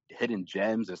many hidden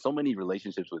gems and so many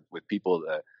relationships with people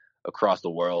across the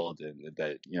world, and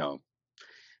that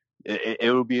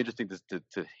it would be interesting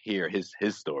to hear his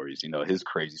stories, his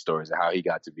crazy stories and how he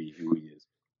got to be who he is.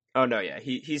 Oh no, yeah,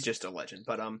 he's just a legend.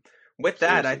 But with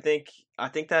that, seriously. I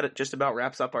think that it just about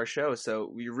wraps up our show. So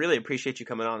we really appreciate you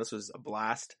coming on. This was a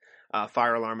blast.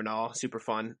 Fire alarm and all, super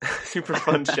fun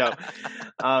show.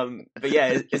 But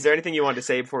yeah, is there anything you wanted to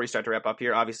say before we start to wrap up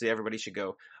here? Obviously, everybody should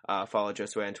go follow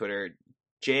Josue on Twitter.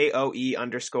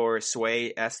 JOE_Sway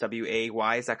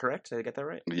SWAY. Is that correct? Did I get that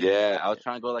right? Yeah, I was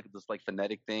trying to go like this like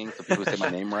phonetic thing so people say my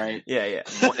name right. Yeah.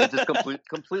 It just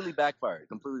completely backfired.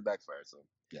 So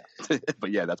yeah,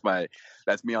 but yeah,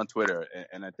 that's me on Twitter,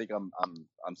 and I think I'm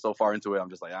so far into it. I'm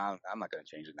just like I'm not gonna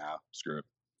change it now. Screw it.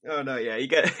 Oh no, yeah, you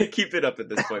got to keep it up at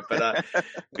this point. But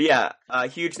yeah,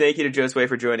 huge thank you to Josue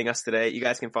for joining us today. You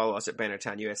guys can follow us at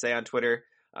Bannertown USA on Twitter.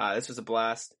 This was a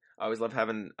blast. I always love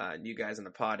having you guys in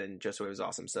the pod, and Josue was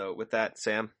awesome. So with that,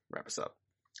 Sam, wrap us up.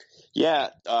 Yeah,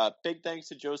 big thanks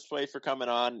to Josue for coming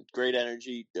on. Great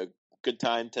energy, good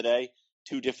time today.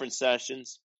 2 different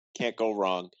sessions, can't go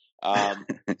wrong.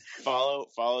 Follow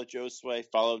Josue,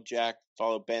 follow Jack,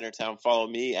 follow Bannertown, follow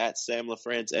me at Sam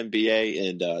LaFrance NBA,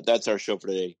 and that's our show for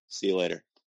today. See you later.